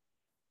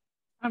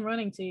 I'm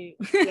running to you.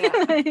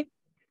 Yeah.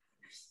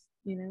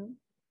 You know?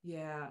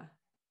 Yeah.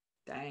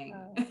 Dang.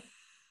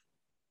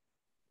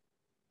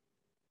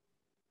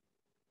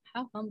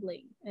 How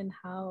humbling, and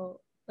how,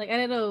 like, I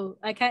don't know,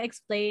 I can't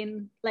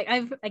explain. Like,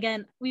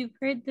 we've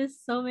heard this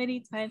so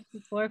many times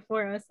before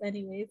for us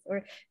anyways,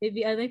 or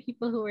maybe other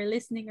people who are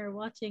listening or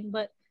watching,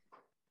 but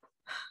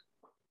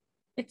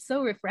it's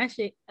so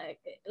refreshing.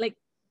 Like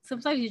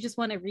sometimes you just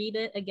want to read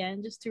it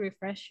again just to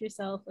refresh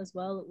yourself as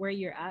well, where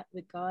you're at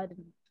with God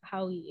and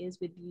how he is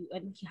with you,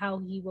 and how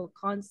he will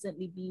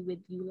constantly be with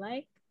you,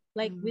 like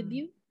with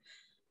you.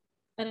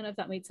 I don't know if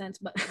that made sense,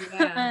 but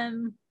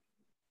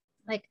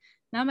like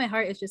now my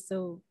heart is just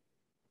so,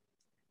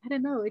 I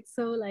don't know, it's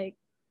so like,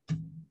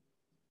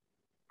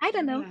 I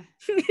don't know.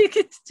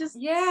 It's just,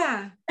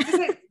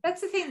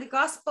 that's the thing. The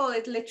gospel,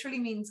 it literally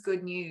means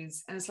good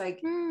news, and it's like,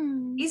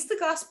 is the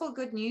gospel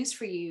good news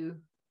for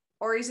you,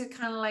 or is it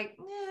kind of like,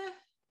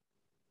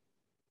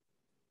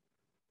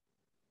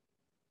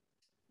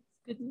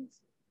 good news?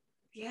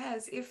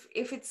 Yes, if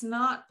it's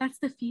not, that's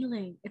the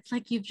feeling. It's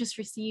like you've just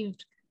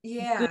received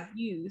good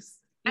news.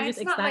 You're and just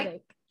it's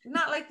ecstatic.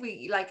 not like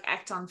we like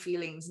act on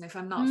feelings, and if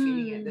I'm not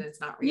feeling it, then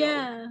it's not real.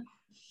 Yeah.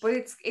 But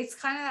it's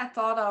kind of that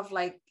thought of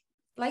like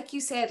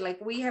you said, like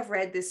we have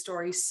read this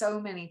story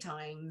so many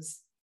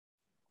times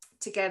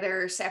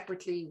together,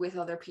 separately, with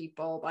other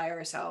people, by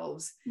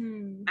ourselves,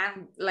 and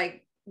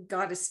like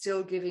God is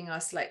still giving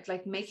us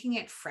like making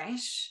it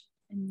fresh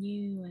and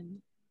new,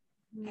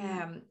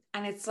 and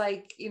it's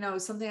like, you know,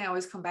 something I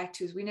always come back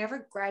to is we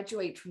never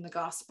graduate from the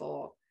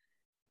gospel,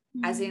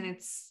 as in,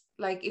 it's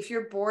like, if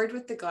you're bored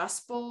with the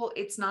gospel,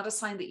 it's not a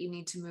sign that you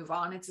need to move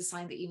on, it's a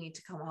sign that you need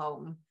to come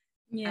home.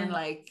 And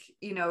like,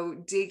 you know,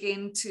 dig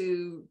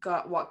into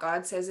God, what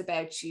God says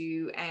about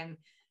you, and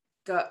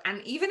go,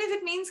 and even if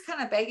it means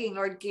kind of begging,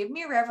 Lord, give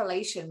me a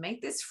revelation,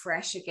 make this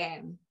fresh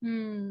again.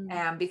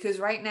 Because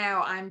right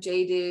now I'm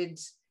jaded,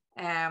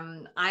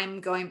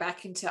 I'm going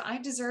back into I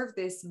deserve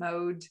this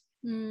mode,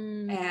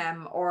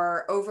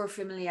 or over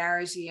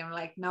familiarity. I'm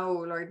like, no,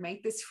 Lord,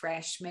 make this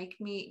fresh,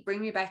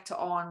 bring me back to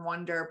awe and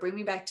wonder, bring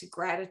me back to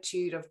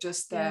gratitude of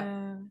just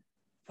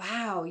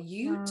wow,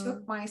 you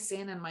took my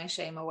sin and my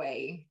shame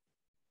away.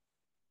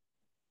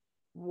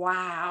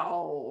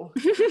 Wow.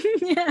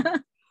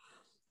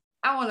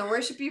 I want to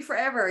worship you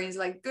forever. And he's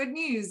like, good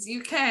news,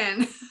 you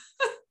can.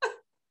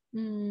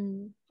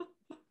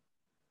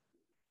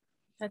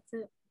 That's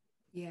it.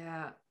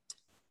 Yeah.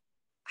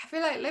 I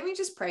feel like, let me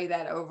just pray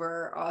that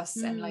over us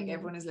and like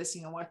everyone is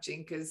listening and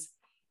watching, because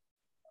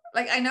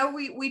like, I know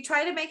we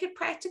try to make it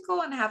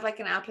practical and have like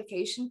an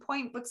application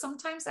point, but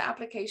sometimes the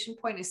application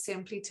point is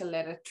simply to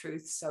let a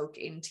truth soak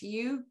into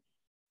you.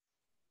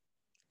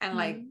 And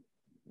like,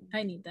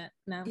 I need that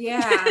now.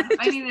 Yeah,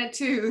 I need that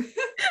too.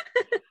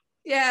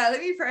 Yeah,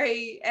 let me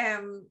pray.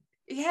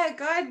 Yeah,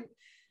 God,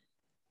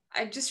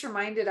 I'm just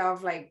reminded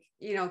of, like,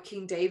 you know,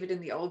 King David in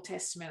the Old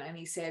Testament, and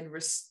he said,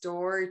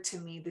 restore to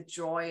me the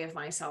joy of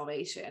my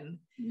salvation.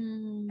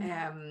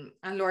 And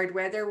Lord,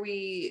 whether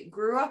we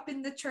grew up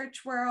in the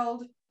church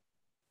world,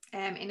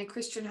 in a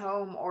Christian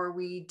home, or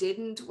we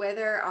didn't,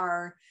 whether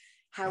our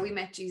how we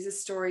met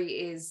Jesus story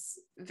is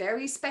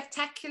very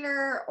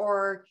spectacular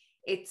or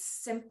it's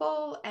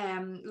simple,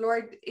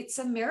 Lord, it's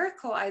a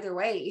miracle either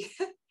way.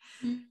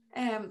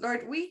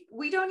 Lord,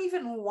 we don't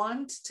even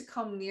want to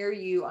come near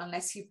you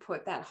unless you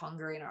put that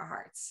hunger in our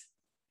hearts.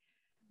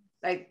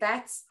 Like,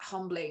 that's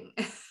humbling.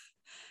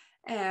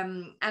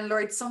 And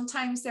Lord,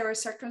 sometimes there are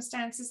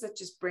circumstances that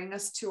just bring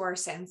us to our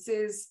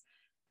senses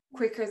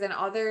quicker than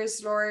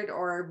others, Lord,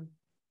 or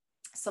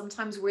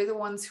sometimes we're the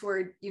ones who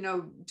are, you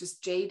know,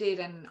 just jaded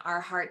and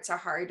our hearts are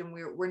hard and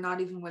we're not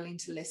even willing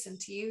to listen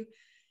to you.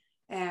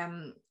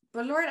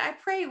 But Lord, I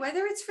pray,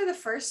 whether it's for the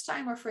first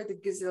time or for the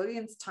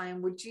gazillionth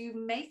time, would you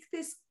make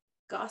this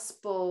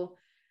gospel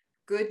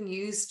good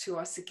news to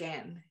us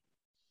again?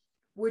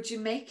 Would you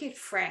make it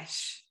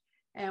fresh?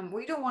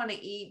 We don't want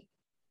to eat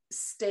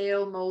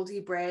stale, moldy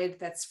bread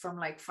that's from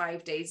like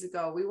 5 days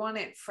ago. We want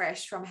it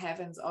fresh from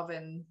heaven's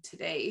oven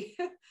today.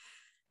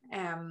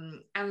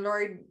 And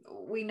Lord,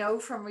 we know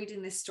from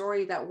reading this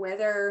story that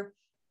whether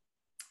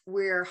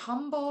we're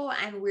humble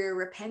and we're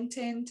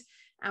repentant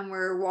and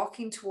we're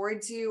walking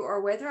towards you,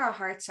 or whether our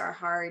hearts are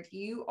hard,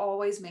 you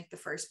always make the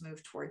first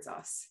move towards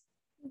us.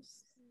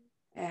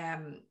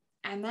 And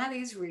that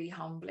is really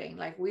humbling.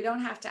 Like, we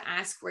don't have to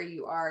ask where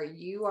you are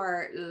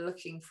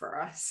looking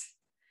for us.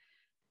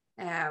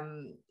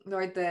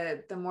 Lord,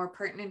 the more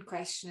pertinent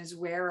question is,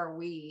 where are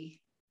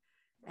we?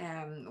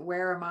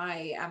 Where am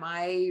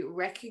I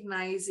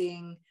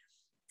recognizing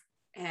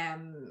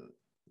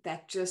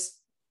that just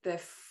the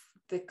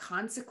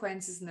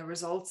consequences and the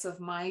results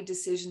of my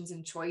decisions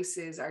and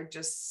choices are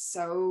just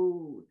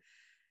so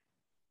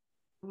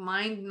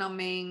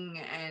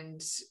mind-numbing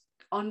and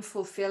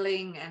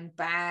unfulfilling and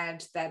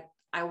bad that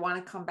I want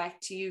to come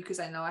back to you because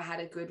I know I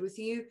had it good with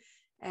you?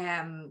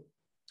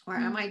 Or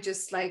am I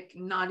just like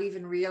not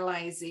even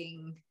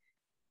realizing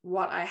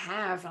what I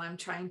have and I'm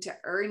trying to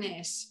earn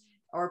it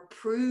or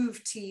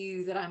prove to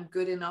you that I'm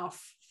good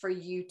enough for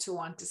you to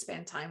want to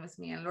spend time with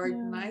me? And Lord,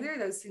 neither of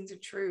those things are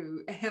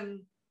true.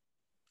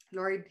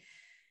 Lord,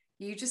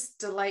 you just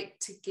delight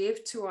to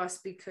give to us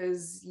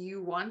because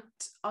you want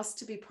us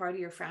to be part of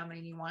your family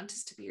and you want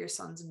us to be your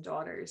sons and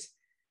daughters.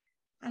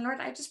 And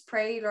Lord, I just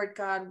pray, Lord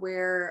God,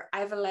 where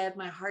I've allowed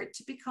my heart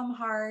to become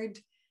hard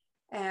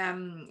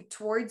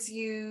towards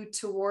you,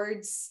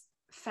 towards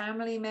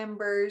family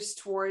members,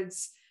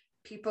 towards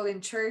people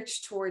in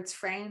church, towards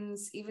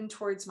friends, even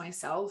towards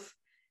myself,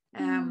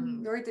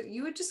 Lord, that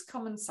you would just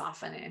come and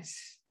soften it.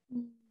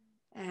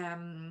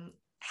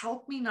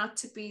 Help me not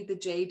to be the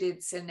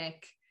jaded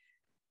cynic,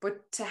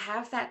 but to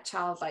have that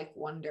childlike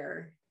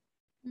wonder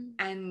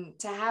and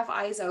to have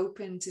eyes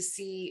open to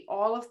see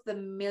all of the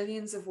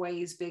millions of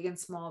ways, big and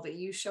small, that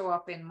you show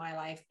up in my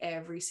life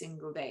every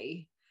single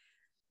day.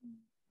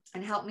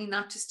 And help me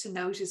not just to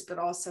notice, but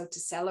also to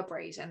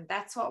celebrate. And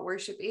that's what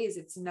worship is.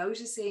 It's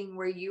noticing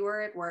where you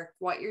are at work,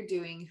 what you're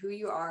doing, who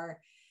you are,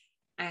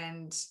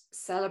 and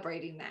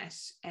celebrating that,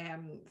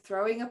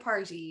 throwing a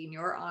party in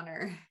your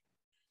honor.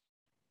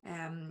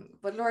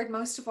 But Lord,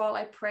 most of all,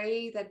 I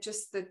pray that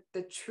just the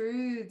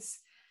truths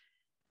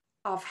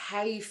of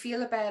how you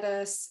feel about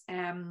us,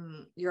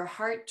 your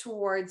heart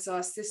towards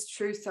us, this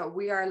truth that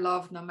we are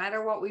loved no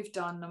matter what we've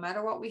done, no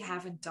matter what we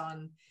haven't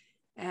done.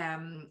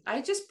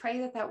 I just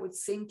pray that would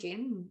sink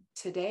in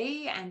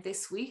today and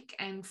this week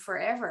and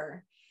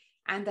forever,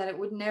 and that it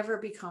would never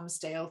become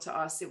stale to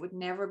us. It would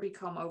never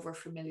become over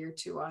familiar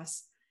to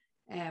us,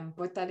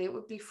 but that it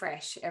would be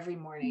fresh every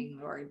morning,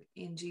 Lord,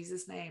 in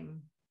Jesus'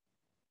 name.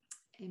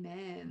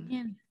 Amen.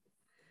 Yeah.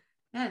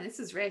 Man,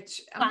 this is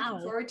rich. I'm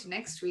looking forward to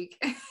next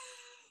week.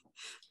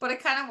 But I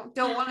kind of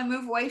don't want to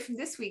move away from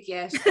this week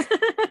yet.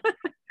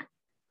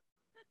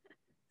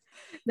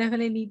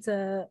 Definitely needs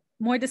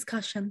more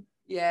discussion.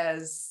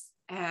 Yes.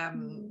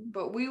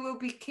 But we will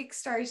be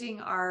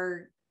kickstarting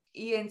our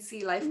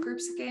ENC life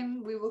groups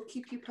again. We will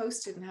keep you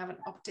posted and have an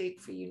update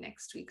for you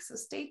next week. So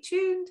stay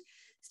tuned.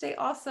 Stay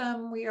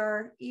awesome. We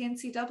are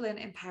ENC Dublin,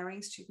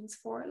 empowering students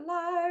for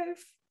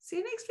life. See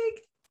you next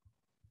week.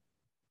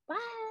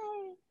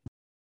 Bye.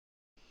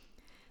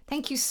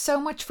 Thank you so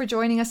much for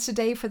joining us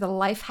today for the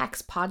Life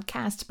Hacks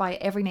podcast by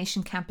Every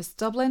Nation Campus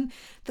Dublin.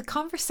 The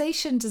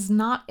conversation does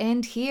not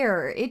end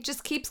here. It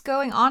just keeps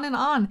going on and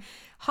on.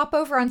 Hop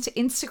over onto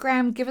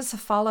Instagram, give us a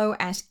follow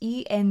at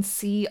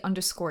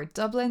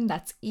ENC_Dublin.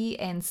 That's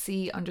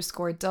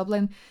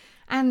ENC_Dublin.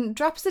 And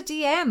drop us a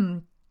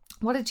DM.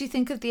 What did you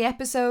think of the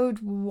episode?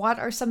 What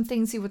are some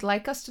things you would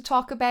like us to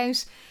talk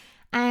about?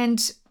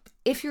 And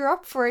If you're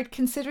up for it,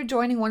 consider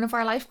joining one of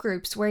our life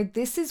groups where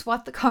this is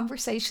what the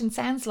conversation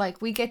sounds like.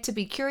 We get to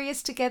be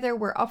curious together,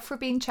 we're up for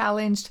being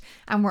challenged,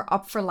 and we're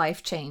up for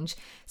life change.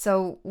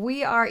 So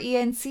we are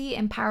ENC,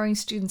 Empowering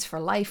Students for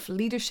Life,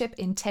 Leadership,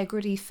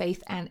 Integrity,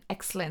 Faith and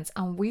Excellence,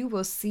 and we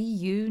will see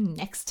you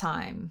next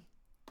time.